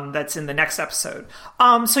 That's in the next episode.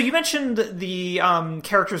 So you mentioned the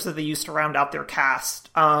characters that they used to round out their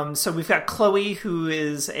cast. So we've got Chloe, who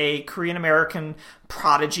is a Korean-American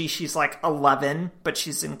prodigy. She's like 11, but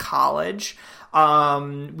she's in college.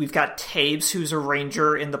 We've got Taves, who's a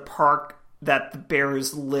ranger in the park that the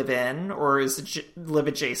bears live in, or live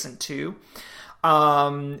adjacent to.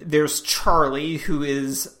 There's Charlie, who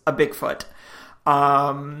is a Bigfoot.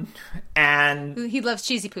 And he loves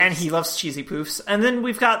cheesy poofs. And then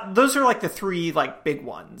we've got, those are like the 3 like big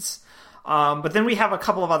ones. But then we have a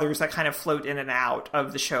couple of others that kind of float in and out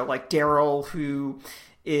of the show, like Daryl, who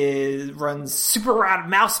runs super rad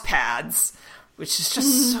mouse pads, which is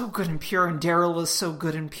just so good and pure, and Daryl is so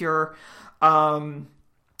good and pure.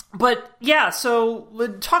 But yeah,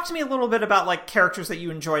 so talk to me a little bit about like characters that you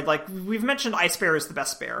enjoyed. Like we've mentioned Ice Bear is the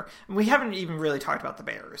best bear, and we haven't even really talked about the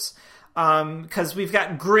bears. Because we've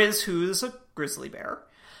got Grizz, who is a grizzly bear,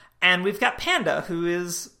 and we've got Panda, who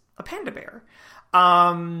is a panda bear.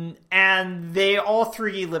 And they all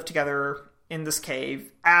 3 live together in this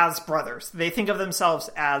cave as brothers. They think of themselves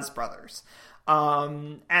as brothers.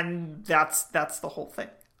 And that's the whole thing.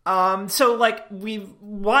 So like we've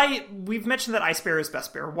mentioned that Ice Bear is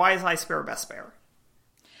best bear. Why is Ice Bear best bear?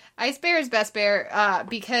 Ice Bear is best bear,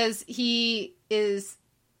 because he is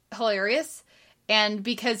hilarious. And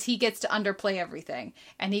because he gets to underplay everything,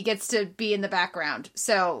 and he gets to be in the background.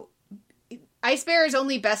 So Ice Bear is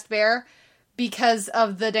only best bear because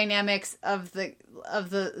of the dynamics of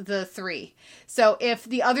the three. So if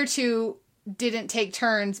the other two didn't take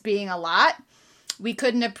turns being a lot, we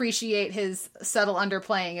couldn't appreciate his subtle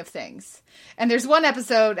underplaying of things. And there's one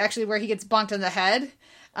episode actually where he gets bonked on the head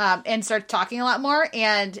and starts talking a lot more,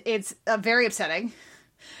 and it's very upsetting.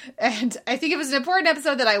 And I think it was an important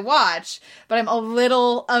episode that I watched, but I'm a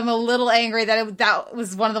little angry that that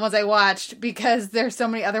was one of the ones I watched, because there's so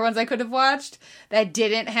many other ones I could have watched that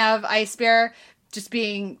didn't have Ice Bear just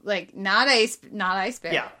being like not Ice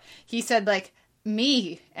Bear. Yeah. He said like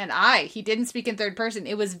me and I. He didn't speak in third person.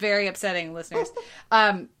 It was very upsetting, listeners.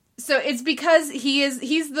 So it's because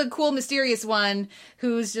he's the cool, mysterious one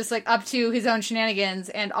who's just like up to his own shenanigans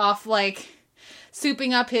and off like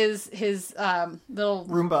souping up his little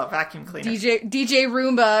Roomba vacuum cleaner. DJ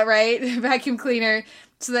Roomba, right? Vacuum cleaner,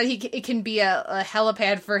 so that it can be a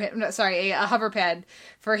helipad for him. No, sorry, a hoverpad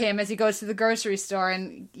for him as he goes to the grocery store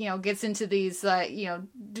and, you know, gets into these,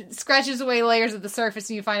 scratches away layers of the surface,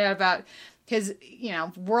 and you find out about his, you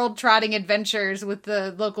know, world-trotting adventures with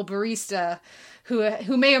the local barista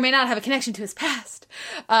who may or may not have a connection to his past.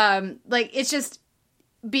 It's just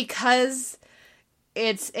because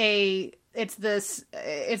it's the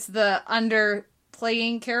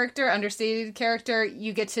underplaying character, understated character,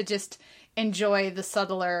 you get to just enjoy the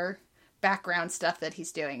subtler background stuff that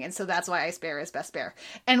he's doing. And so that's why Ice Bear is best bear.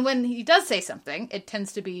 And when he does say something, it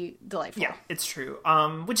tends to be delightful. Yeah, it's true.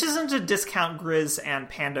 Which isn't to discount Grizz and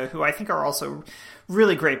Panda, who I think are also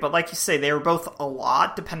really great. But like you say, they were both a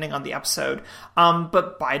lot, depending on the episode,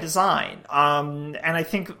 but by design. And I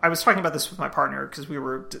think I was talking about this with my partner, because we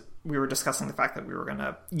were discussing the fact that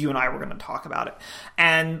you and I were going to talk about it.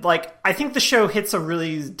 And like, I think the show hits a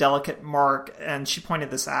really delicate mark, and she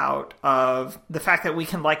pointed this out, of the fact that we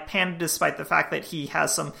can like Panda despite the fact that he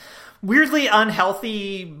has some weirdly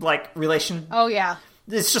unhealthy like relation. Oh yeah.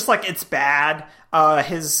 It's just like, it's bad.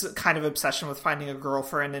 His kind of obsession with finding a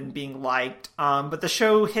girlfriend and being liked. But the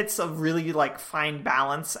show hits a really like fine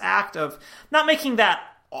balance act of not making that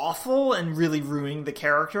awful and really ruining the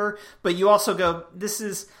character, but you also go,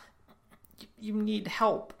 you need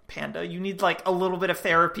help, Panda. You need like a little bit of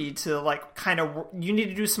therapy to like kind of, you need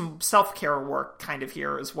to do some self-care work kind of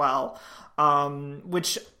here as well.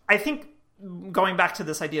 Which I think, going back to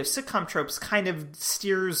this idea of sitcom tropes, kind of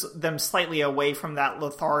steers them slightly away from that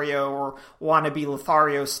Lothario or wannabe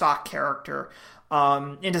Lothario stock character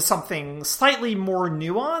into something slightly more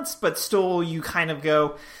nuanced, but still you kind of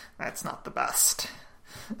go, that's not the best.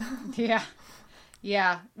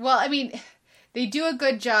 Yeah. Well, I mean, they do a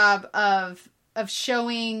good job of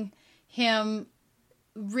showing him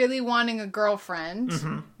really wanting a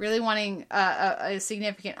girlfriend, really wanting a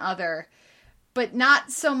significant other, but not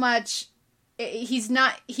so much.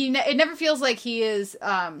 It never feels like he is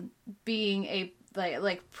being a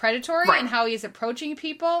like predatory in how he's approaching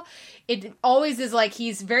people. It always is like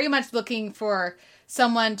he's very much looking for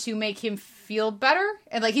someone to make him feel better,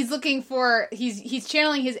 and like he's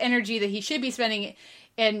channeling his energy that he should be spending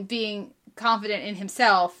and being confident in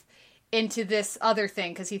himself into this other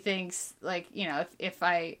thing, because he thinks like, you know, if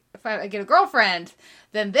I get a girlfriend,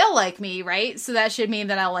 then they'll like me, right? So that should mean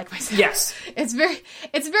that I'll like myself. Yes, it's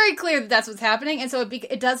very clear that that's what's happening, and so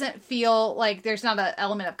it doesn't feel like there's not an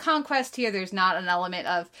element of conquest here. There's not an element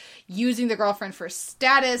of using the girlfriend for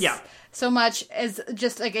status so much as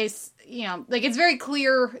just like it's very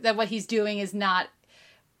clear that what he's doing is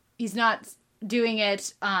he's not doing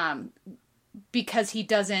it because he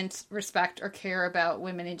doesn't respect or care about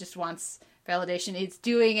women. He just wants validation. He's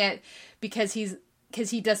doing it because he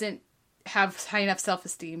doesn't have high enough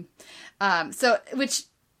self-esteem. Which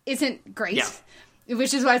isn't great. Yeah.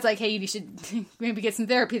 Which is why it's like, hey, you should maybe get some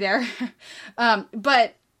therapy there.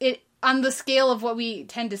 But it, on the scale of what we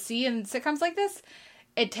tend to see in sitcoms like this,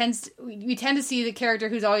 we tend to see the character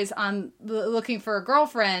who's always looking for a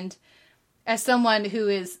girlfriend as someone who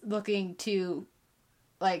is looking to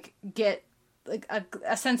like get like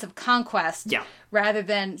a sense of conquest, rather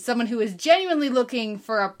than someone who is genuinely looking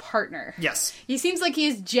for a partner. Yes. He seems like he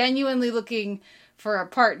is genuinely looking for a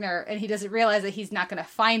partner, and he doesn't realize that he's not going to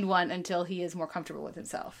find one until he is more comfortable with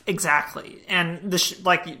himself. Exactly. And the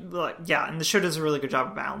show does a really good job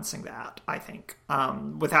of balancing that, I think,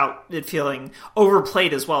 without it feeling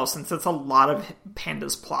overplayed as well, since it's a lot of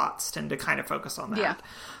Panda's plots tend to kind of focus on that. Yeah.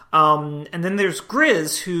 And then there's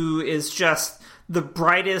Grizz, who is just the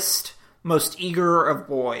brightest, most eager of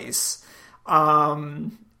boys,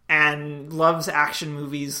 and loves action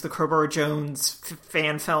movies, the Crowbar Jones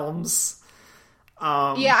fan films.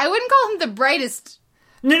 I wouldn't call him the brightest.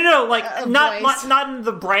 No, like not in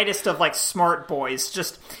the brightest of like smart boys.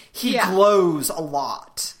 Just he glows a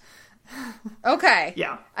lot. Okay.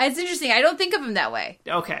 Yeah. It's interesting. I don't think of him that way.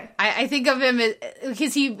 Okay. I think of him as,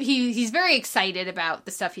 because he's very excited about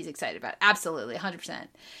the stuff he's excited about. Absolutely, 100%.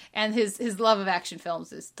 And his love of action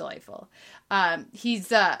films is delightful. But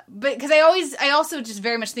because I also just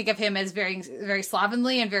very much think of him as very, very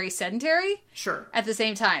slovenly and very sedentary. Sure. At the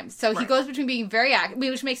same time. So he goes between being very active,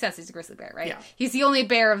 which makes sense. He's a grizzly bear, right? Yeah. He's the only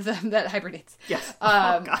bear of them that hibernates. Yes.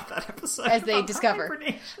 Oh, God, that episode. As they discover.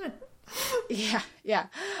 Hibernation. Yeah.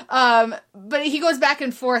 But he goes back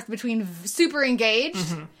and forth between super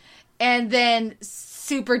engaged and then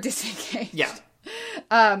super disengaged. Yeah.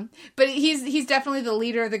 But he's definitely the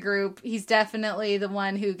leader of the group. He's definitely the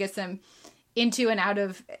one who gets them into and out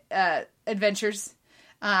of adventures,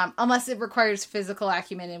 unless it requires physical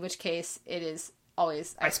acumen, in which case it is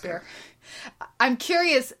always Ice Bear. I'm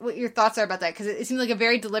curious what your thoughts are about that, because it seems like a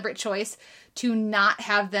very deliberate choice to not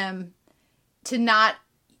have them, to not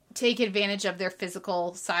take advantage of their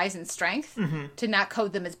physical size and strength, to not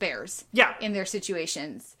code them as bears in their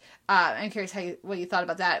situations. I'm curious what you thought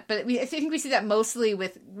about that. But I think we see that mostly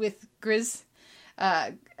with Grizz,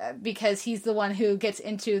 because he's the one who gets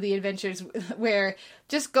into the adventures where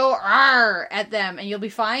just go "Arr" at them and you'll be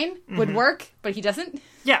fine would work, but he doesn't.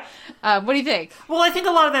 Yeah. What do you think? Well, I think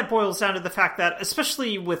a lot of that boils down to the fact that,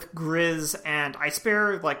 especially with Grizz and Ice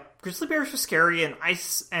Bear, like, grizzly bears are scary,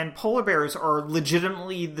 and polar bears are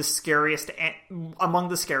legitimately the scariest among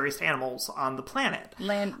the scariest animals on the planet.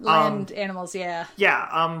 Land animals, yeah.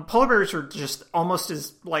 Yeah, polar bears are just almost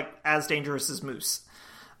as dangerous as moose.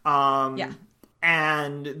 Yeah.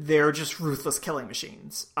 And they're just ruthless killing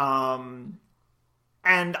machines.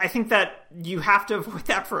 And I think that you have to avoid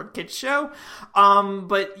that for a kid's show.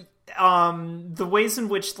 But the ways in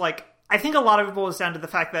which, I think a lot of it boils down to the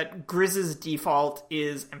fact that Grizz's default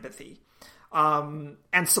is empathy. And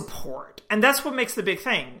support. And that's what makes the big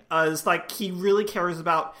thing. Is he really cares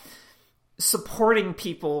about supporting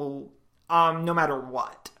people no matter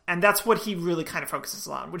what. And that's what he really kind of focuses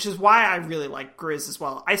on, which is why I really like Grizz as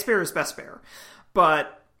well. Ice Bear is best bear,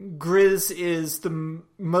 but Grizz is the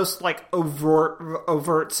most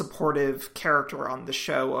overt supportive character on the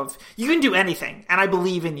show of, you can do anything and I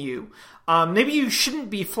believe in you. Maybe you shouldn't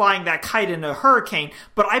be flying that kite in a hurricane,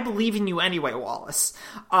 but I believe in you anyway, Wallace.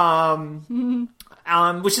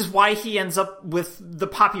 Which is why he ends up with the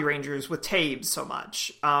Poppy Rangers with Tabes so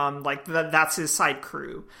much. That's his side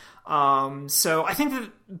crew. So I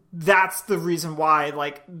think that's the reason why, he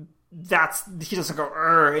doesn't go,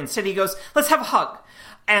 "Urgh." Instead he goes, "Let's have a hug."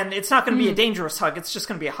 And it's not going to be a dangerous hug. It's just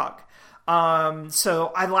going to be a hug.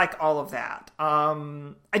 So I like all of that.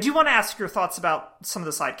 I do want to ask your thoughts about some of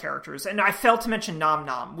the side characters. And I failed to mention Nom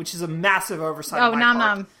Nom, which is a massive oversight on my part.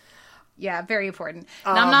 Nom. Yeah, very important.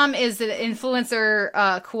 Nom Nom is an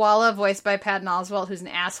influencer koala voiced by Patton Oswalt, who's an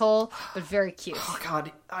asshole, but very cute. Oh,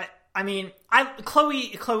 God.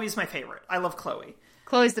 Chloe's my favorite. I love Chloe.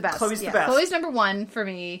 Chloe's the best. Chloe's number one for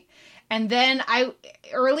me. And then I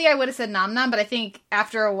would have said Nom Nom, but I think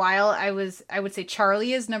after a while I would say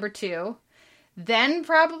Charlie is number 2. Then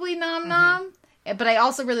probably Nom Nom. But I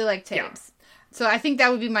also really like Tabes. Yeah. So I think that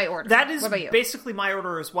would be my order. That is basically my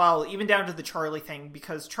order as well, even down to the Charlie thing,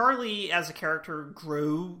 because Charlie as a character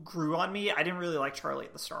grew on me. I didn't really like Charlie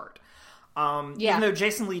at the start. Even though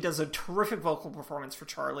Jason Lee does a terrific vocal performance for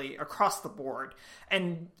Charlie across the board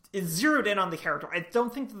and is zeroed in on the character, I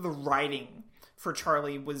don't think that the writing for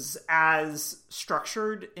Charlie was as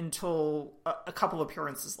structured until a couple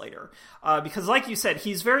appearances later. Because like you said,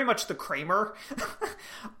 he's very much the Kramer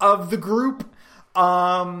of the group.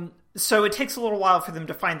 So it takes a little while for them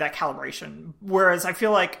to find that calibration. Whereas I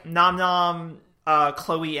feel like Nom Nom,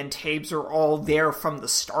 Chloe, and Tabes are all there from the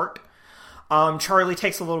start. Charlie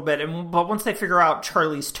takes a little bit, but once they figure out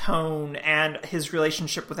Charlie's tone and his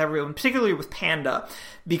relationship with everyone, particularly with Panda,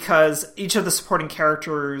 because each of the supporting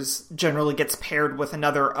characters generally gets paired with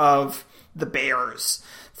another of the bears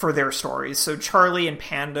for their stories. So Charlie and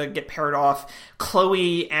Panda get paired off.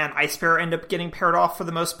 Chloe and Ice Bear end up getting paired off for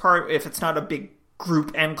the most part, if it's not a big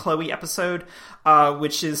group and Chloe episode,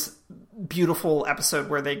 which is beautiful episode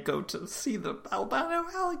where they go to see the albino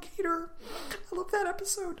alligator. I love that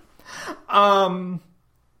episode. And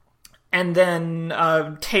then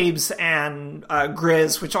Tabes and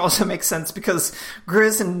Grizz, which also makes sense because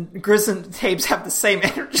Grizz and Tabes have the same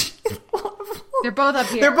energy. They're both up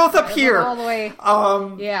here. They're both up here. All the way. At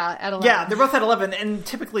 11. Yeah, they're both at 11, and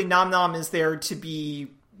typically Nom Nom is there to be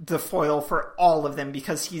the foil for all of them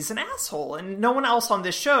because he's an asshole, and no one else on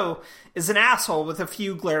this show is an asshole with a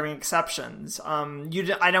few glaring exceptions.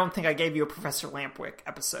 I don't think I gave you a Professor Lampwick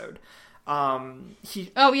episode. I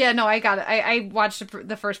got it. I watched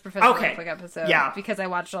the first Professor Lampwick episode. Yeah. Because I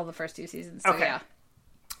watched all the first 2 seasons. So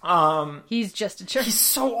He's just a jerk. He's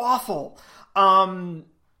so awful.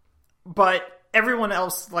 But everyone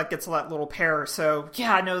else like gets that little pair. So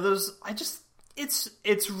yeah, no, those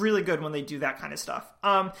it's really good when they do that kind of stuff.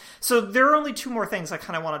 So there are only two more things I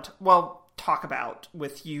kind of want to talk about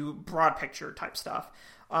with you, broad picture type stuff.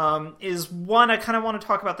 Is one, I kind of want to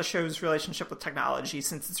talk about the show's relationship with technology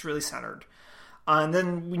since it's really centered. And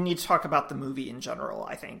then we need to talk about the movie in general,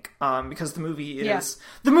 I think, because the movie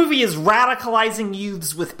is radicalizing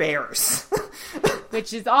youths with bears.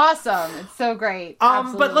 Which is awesome. It's so great.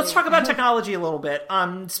 But let's talk about technology a little bit.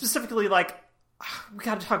 Specifically, like, we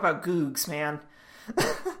got to talk about Googs, man.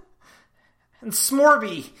 And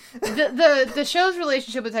Smorby. The show's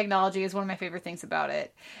relationship with technology is one of my favorite things about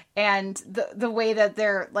it. And the way that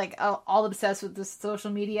they're like all obsessed with the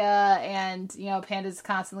social media, and Panda's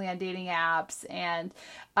constantly on dating apps, and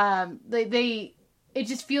it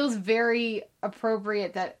just feels very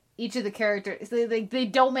appropriate that each of the characters, they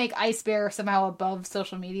don't make Ice Bear somehow above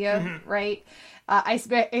social media, right? Ice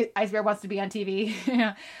Bear wants to be on TV.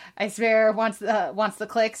 Ice Bear wants the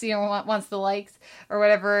clicks, wants the likes or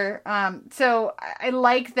whatever. So I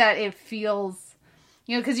like that it feels,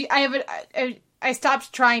 because I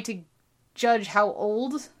stopped trying to judge how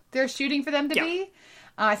old they're shooting for them to be.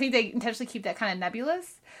 I think they intentionally keep that kind of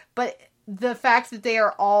nebulous, but the fact that they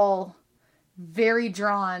are all very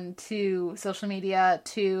drawn to social media,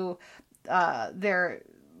 to their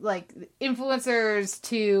like influencers,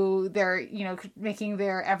 to their making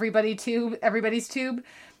their everybody's tube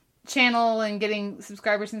channel and getting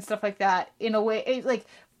subscribers and stuff like that, in a way like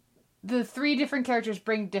the three different characters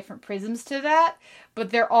bring different prisms to that, but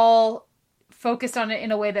they're all focused on it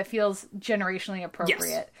in a way that feels generationally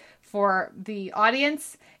appropriate for the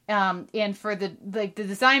audience, and for the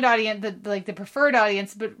designed audience, the preferred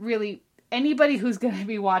audience, but really anybody who's going to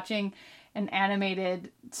be watching an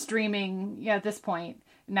animated streaming, at this point,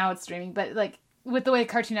 now it's streaming, but like with the way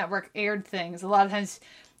Cartoon Network aired things, a lot of times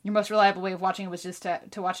your most reliable way of watching it was just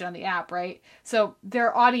to watch it on the app, right? So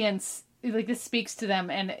their audience, like, this speaks to them,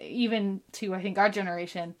 and even to, I think, our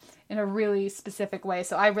generation in a really specific way.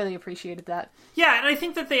 So I really appreciated that. Yeah, and I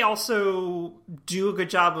think that they also do a good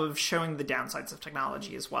job of showing the downsides of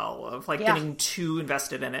technology as well, of getting too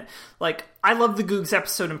invested in it. Like, I love the Googs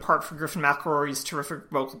episode in part for Griffin McElroy's terrific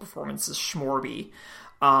vocal performance as Schmorby.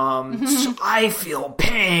 So I feel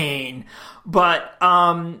pain. But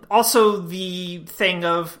also the thing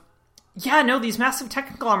of, these massive tech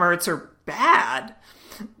conglomerates are bad.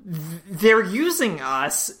 They're using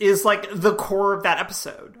us is like the core of that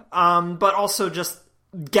episode. But also just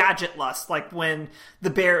gadget lust, like when the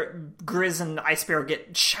bear, Grizz and Ice Bear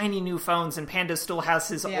get shiny new phones and Panda still has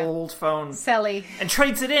his old phone. Selly. And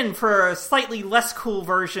trades it in for a slightly less cool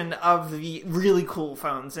version of the really cool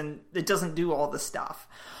phones, and it doesn't do all this stuff.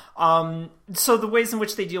 So the ways in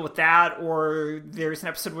which they deal with that, or there's an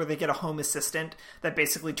episode where they get a home assistant that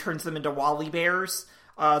basically turns them into Wally bears.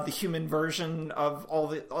 The human version of all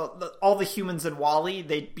the humans in Wall-E,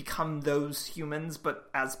 they become those humans, but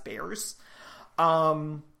as bears.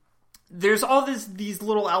 There's all these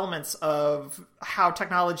little elements of how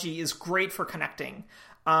technology is great for connecting,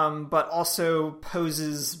 but also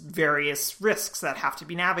poses various risks that have to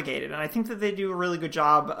be navigated. And I think that they do a really good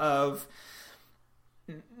job of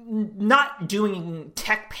not doing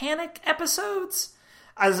tech panic episodes,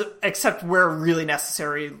 except where really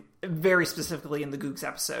necessary, very specifically in the Googs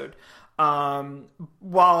episode,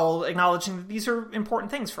 while acknowledging that these are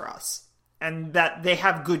important things for us and that they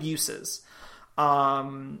have good uses.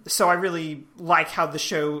 So I really like how the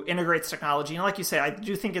show integrates technology. And like you say, I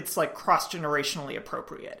do think it's like cross-generationally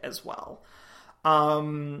appropriate as well.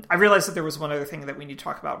 I realized that there was one other thing that we need to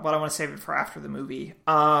talk about, but I want to save it for after the movie.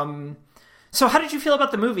 So how did you feel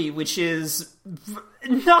about the movie, which is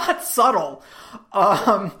not subtle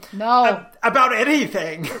no, about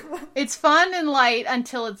anything? It's fun and light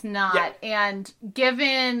until it's not. Yeah. And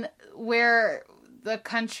given where the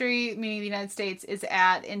country, meaning the United States, is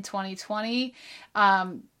at in 2020,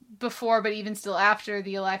 before, but even still after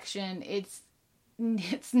the election, it's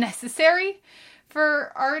necessary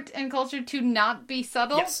for art and culture to not be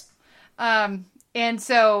subtle. Yes. And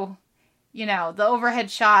so, the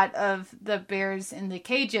overhead shot of the bears in the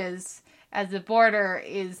cages as the border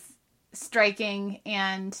is striking,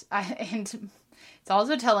 and it's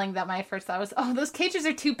also telling that my first thought was, those cages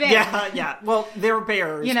are too big. Yeah. Well, they're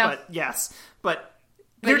bears, but yes. But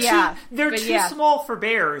they're too small for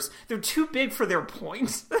bears. They're too big for their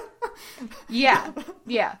point. Yeah.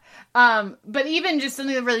 But even just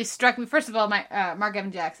something that really struck me, first of all, my Mark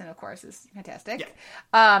Evan Jackson, of course, is fantastic.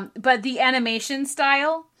 Yeah. But the animation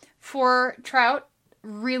style for Trout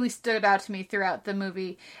really stood out to me throughout the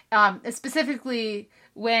movie. Specifically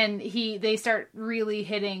when they start really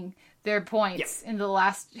hitting their points in the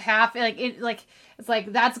last half. It's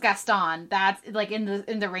like that's Gaston. That's like in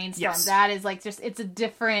the rainstorm. Yes. That is like just, it's a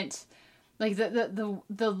different, like the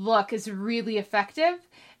look is really effective.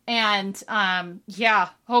 And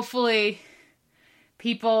hopefully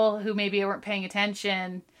people who maybe weren't paying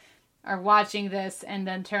attention are watching this and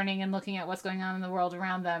then turning and looking at what's going on in the world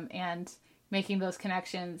around them and making those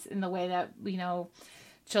connections in the way that we know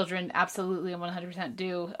children absolutely and 100%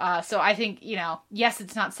 do. So I think, yes,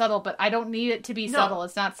 it's not subtle, but I don't need it to be subtle.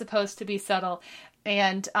 It's not supposed to be subtle.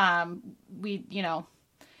 And we'll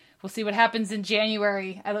see what happens in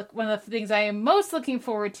January. One of the things I am most looking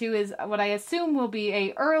forward to is what I assume will be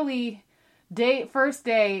a early first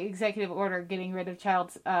day executive order getting rid of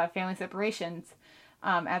child family separations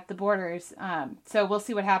at the borders. So we'll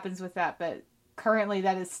see what happens with that. But currently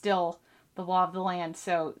that is still the law of the land.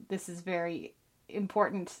 So this is very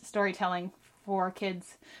important storytelling for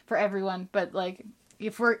kids, for everyone. But like,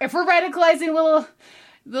 if we're radicalizing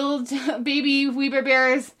little baby Weber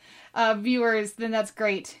Bears viewers, then that's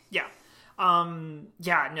great. Yeah. That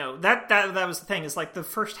was the thing, is like the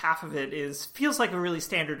first half of it feels like a really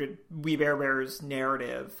standard We Bare Bears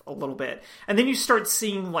narrative a little bit. And then you start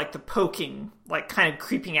seeing like the poking, like kind of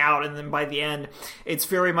creeping out. And then by the end, it's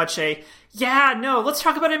very much let's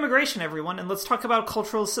talk about immigration, everyone. And let's talk about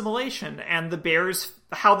cultural assimilation and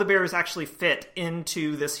how the bears actually fit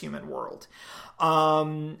into this human world.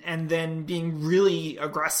 And then being really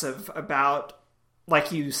aggressive about,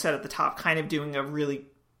 like you said at the top, kind of doing a really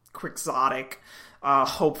quixotic,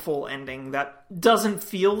 hopeful ending that doesn't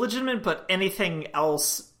feel legitimate, but anything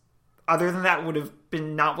else other than that would have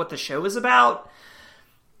been not what the show is about.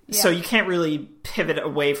 Yeah. So you can't really pivot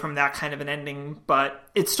away from that kind of an ending, but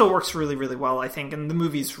it still works really, really well, I think, and the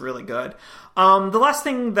movie's really good. The last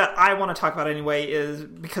thing that I want to talk about anyway is,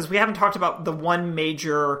 because we haven't talked about the one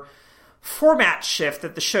major format shift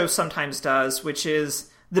that the show sometimes does, which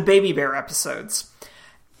is the Baby Bear episodes.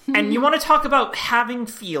 And you want to talk about having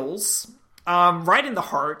feels right in the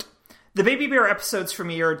heart. The Baby Bear episodes for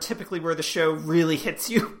me are typically where the show really hits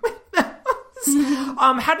you with those.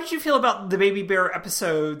 How did you feel about the Baby Bear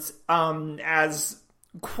episodes as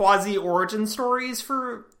quasi-origin stories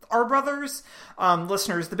for our brothers?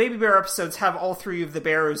 Listeners, the Baby Bear episodes have all three of the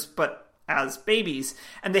bears, but as babies.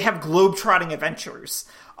 And they have globe-trotting adventures,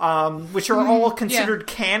 which are all considered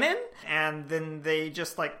canon. And then they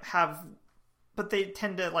just like have... But they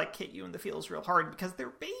tend to like hit you in the feels real hard because they're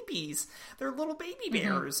babies. They're little baby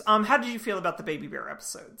bears. How did you feel about the Baby Bear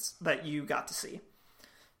episodes that you got to see?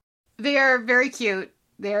 They are very cute.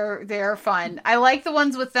 They're fun. I like the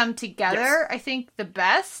ones with them together. Yes. I think the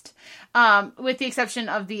best, with the exception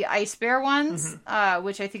of the Ice Bear ones,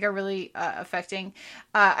 which I think are really affecting.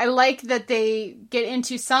 I like that they get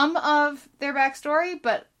into some of their backstory,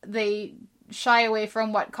 but they shy away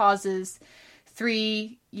from what causes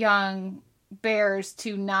three young bears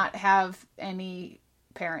to not have any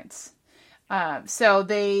parents. So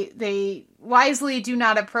they wisely do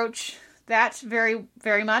not approach that very,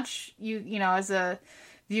 very much. You know, as a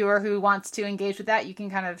viewer who wants to engage with that, you can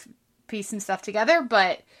kind of piece some stuff together.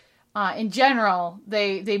 But in general,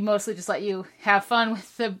 they mostly just let you have fun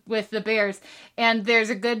with the bears. And there's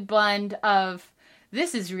a good blend of,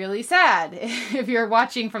 this is really sad if you're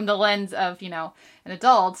watching from the lens of, an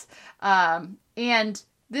adult. And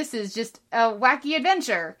this is just a wacky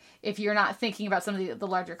adventure if you're not thinking about some of the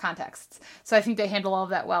larger contexts. So I think they handle all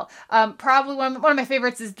of that well. Probably one of my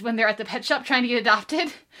favorites is when they're at the pet shop trying to get adopted.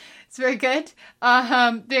 It's very good.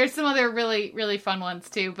 There's some other really, really fun ones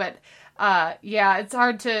too. But it's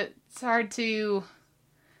hard to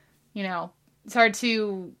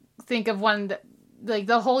think of one that, like,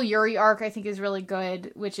 the whole Yuri arc I think is really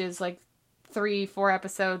good, which is like 3-4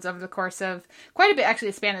 episodes over the course of quite a bit, actually,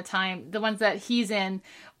 a span of time. The ones that he's in,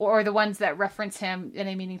 or the ones that reference him in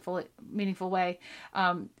a meaningful way.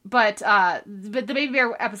 But the Baby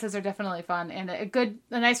Bear episodes are definitely fun and a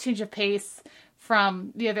nice change of pace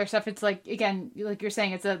from the other stuff. It's like, again, like you're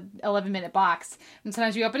saying, it's a 11-minute box, and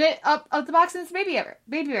sometimes you open it up the box and it's a Baby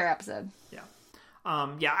Bear episode. Yeah.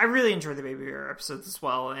 I really enjoy the Baby Bear episodes as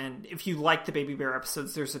well. And if you like the Baby Bear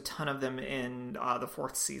episodes, there's a ton of them in the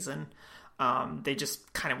 4th season. They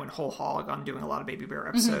just kind of went whole hog on doing a lot of Baby Bear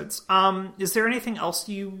episodes. Is there anything else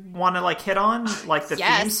you want to like hit on? Like the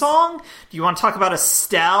theme song? Do you want to talk about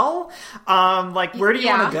Estelle? Where do you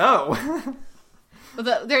want to go?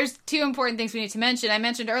 Well, there's 2 important things we need to mention. I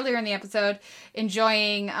mentioned earlier in the episode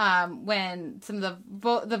enjoying when some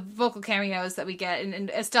of the vocal cameos that we get, and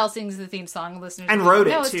Estelle sings the theme song. Listeners and wrote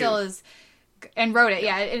it too. Estelle is And wrote it,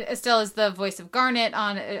 yeah. Estelle is the voice of Garnet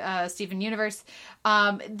on Steven Universe.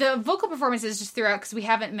 The vocal performances just throughout, because we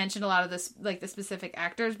haven't mentioned a lot of this, like the specific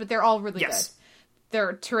actors, but they're all really good.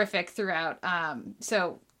 They're terrific throughout.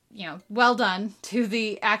 So, well done to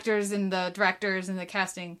the actors and the directors and the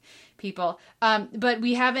casting people. But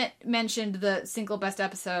we haven't mentioned the single best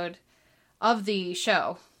episode of the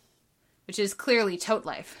show, which is clearly Tote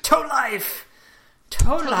Life. Tote Life!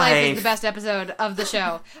 Tote Life is the best episode of the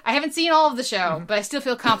show. I haven't seen all of the show, but I still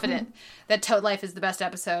feel confident that Tote Life is the best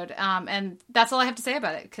episode. And that's all I have to say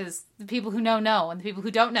about it, because the people who know, and the people who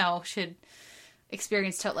don't know should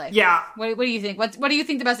experience Tote Life. Yeah. What do you think? What do you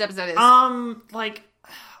think the best episode is?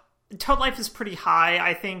 Tote Life is pretty high,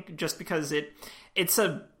 I think, just because it's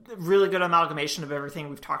a really good amalgamation of everything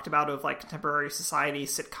we've talked about of like contemporary society,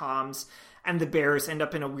 sitcoms, and the bears end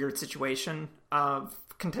up in a weird situation of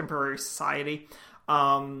contemporary society.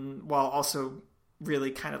 While also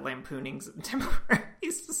really kind of lampooning contemporary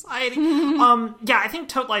society. I think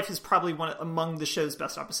Tote Life is probably among the show's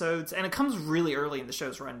best episodes, and it comes really early in the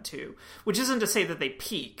show's run too, which isn't to say that they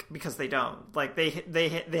peak, because they don't. Like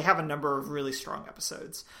they have a number of really strong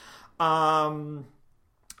episodes, and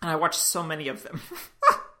I watched so many of them.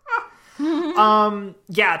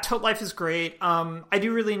 Tote Life is great. I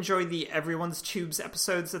do really enjoy the Everyone's Tubes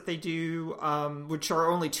episodes that they do, which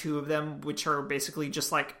are only 2 of them, which are basically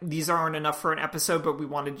just like, these aren't enough for an episode, but we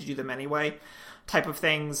wanted to do them anyway, type of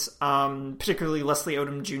things. Particularly Leslie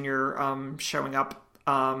Odom Jr. Showing up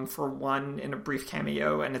for one in a brief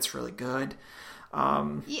cameo, and it's really good.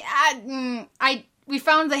 We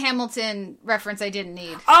found the Hamilton reference I didn't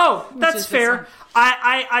need. Oh, that's fair.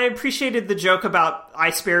 I appreciated the joke about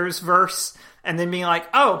Ice Bear's verse, and then being like,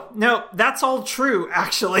 oh, no, that's all true,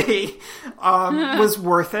 actually, was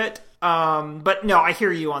worth it. But no, I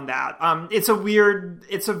hear you on that. It's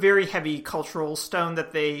a very heavy cultural stone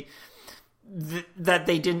that they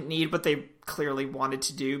didn't need, but they clearly wanted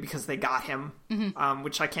to do because they got him,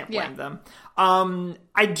 which I can't blame them.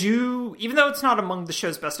 I do, even though it's not among the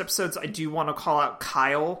show's best episodes, I do want to call out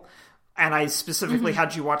Kyle, and I specifically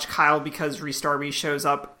had you watch Kyle because Rhys Darby shows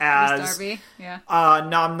up as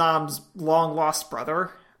Nom Nom's long lost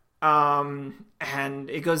brother, and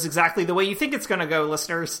it goes exactly the way you think it's going to go,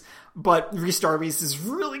 listeners. But Rhys Darby's is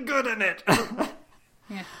really good in it.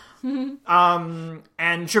 And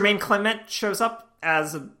Jermaine Clement shows up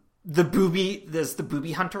as the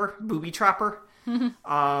booby hunter, booby trapper.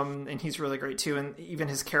 And he's really great too, and even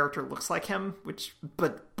his character looks like him,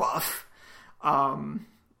 but buff.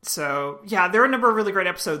 So yeah, there are a number of really great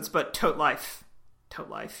episodes, but Tote Life,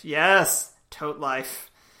 yes, Tote Life.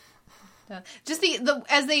 Just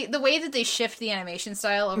the way that they shift the animation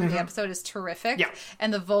style over the episode is terrific. Yeah.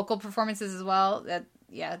 And the vocal performances as well.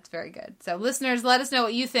 It's very good. So listeners, let us know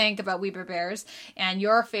what you think about We Bear Bears and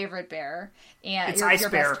your favorite bear and your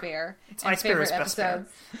best bear. It's Ice Bear's best bear.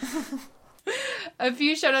 A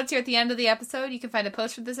few shout outs here at the end of the episode. You can find a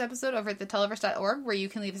post for this episode over at theteleverse.org, where you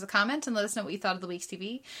can leave us a comment and let us know what you thought of the week's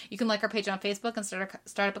TV. You can like our page on Facebook and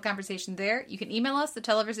start up a conversation there. You can email us,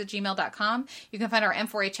 theteleverse@gmail.com. You can find our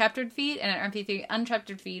M4A chaptered feed and our MP3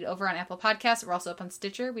 unchaptered feed over on Apple Podcasts. We're also up on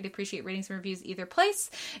Stitcher. We'd appreciate ratings and reviews either place.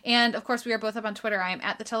 And of course, we are both up on Twitter. I am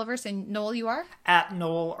at @theteleverse, and Noel, you are? At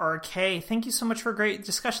Noel RK. Thank you so much for a great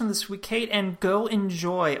discussion this week, Kate, and go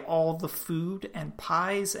enjoy all the food and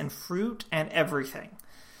pies and fruit and everything.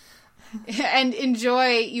 And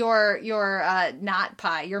enjoy your not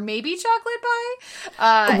pie, your maybe chocolate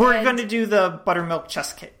pie. We're going to do the buttermilk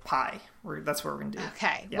chess cake pie. That's what we're going to do.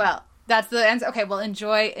 Okay, well, that's the answer. Okay, well,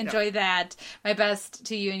 enjoy that. My best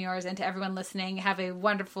to you and yours, and to everyone listening. Have a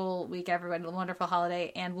wonderful week, everyone. A wonderful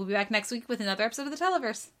holiday, and we'll be back next week with another episode of The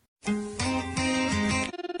Televerse.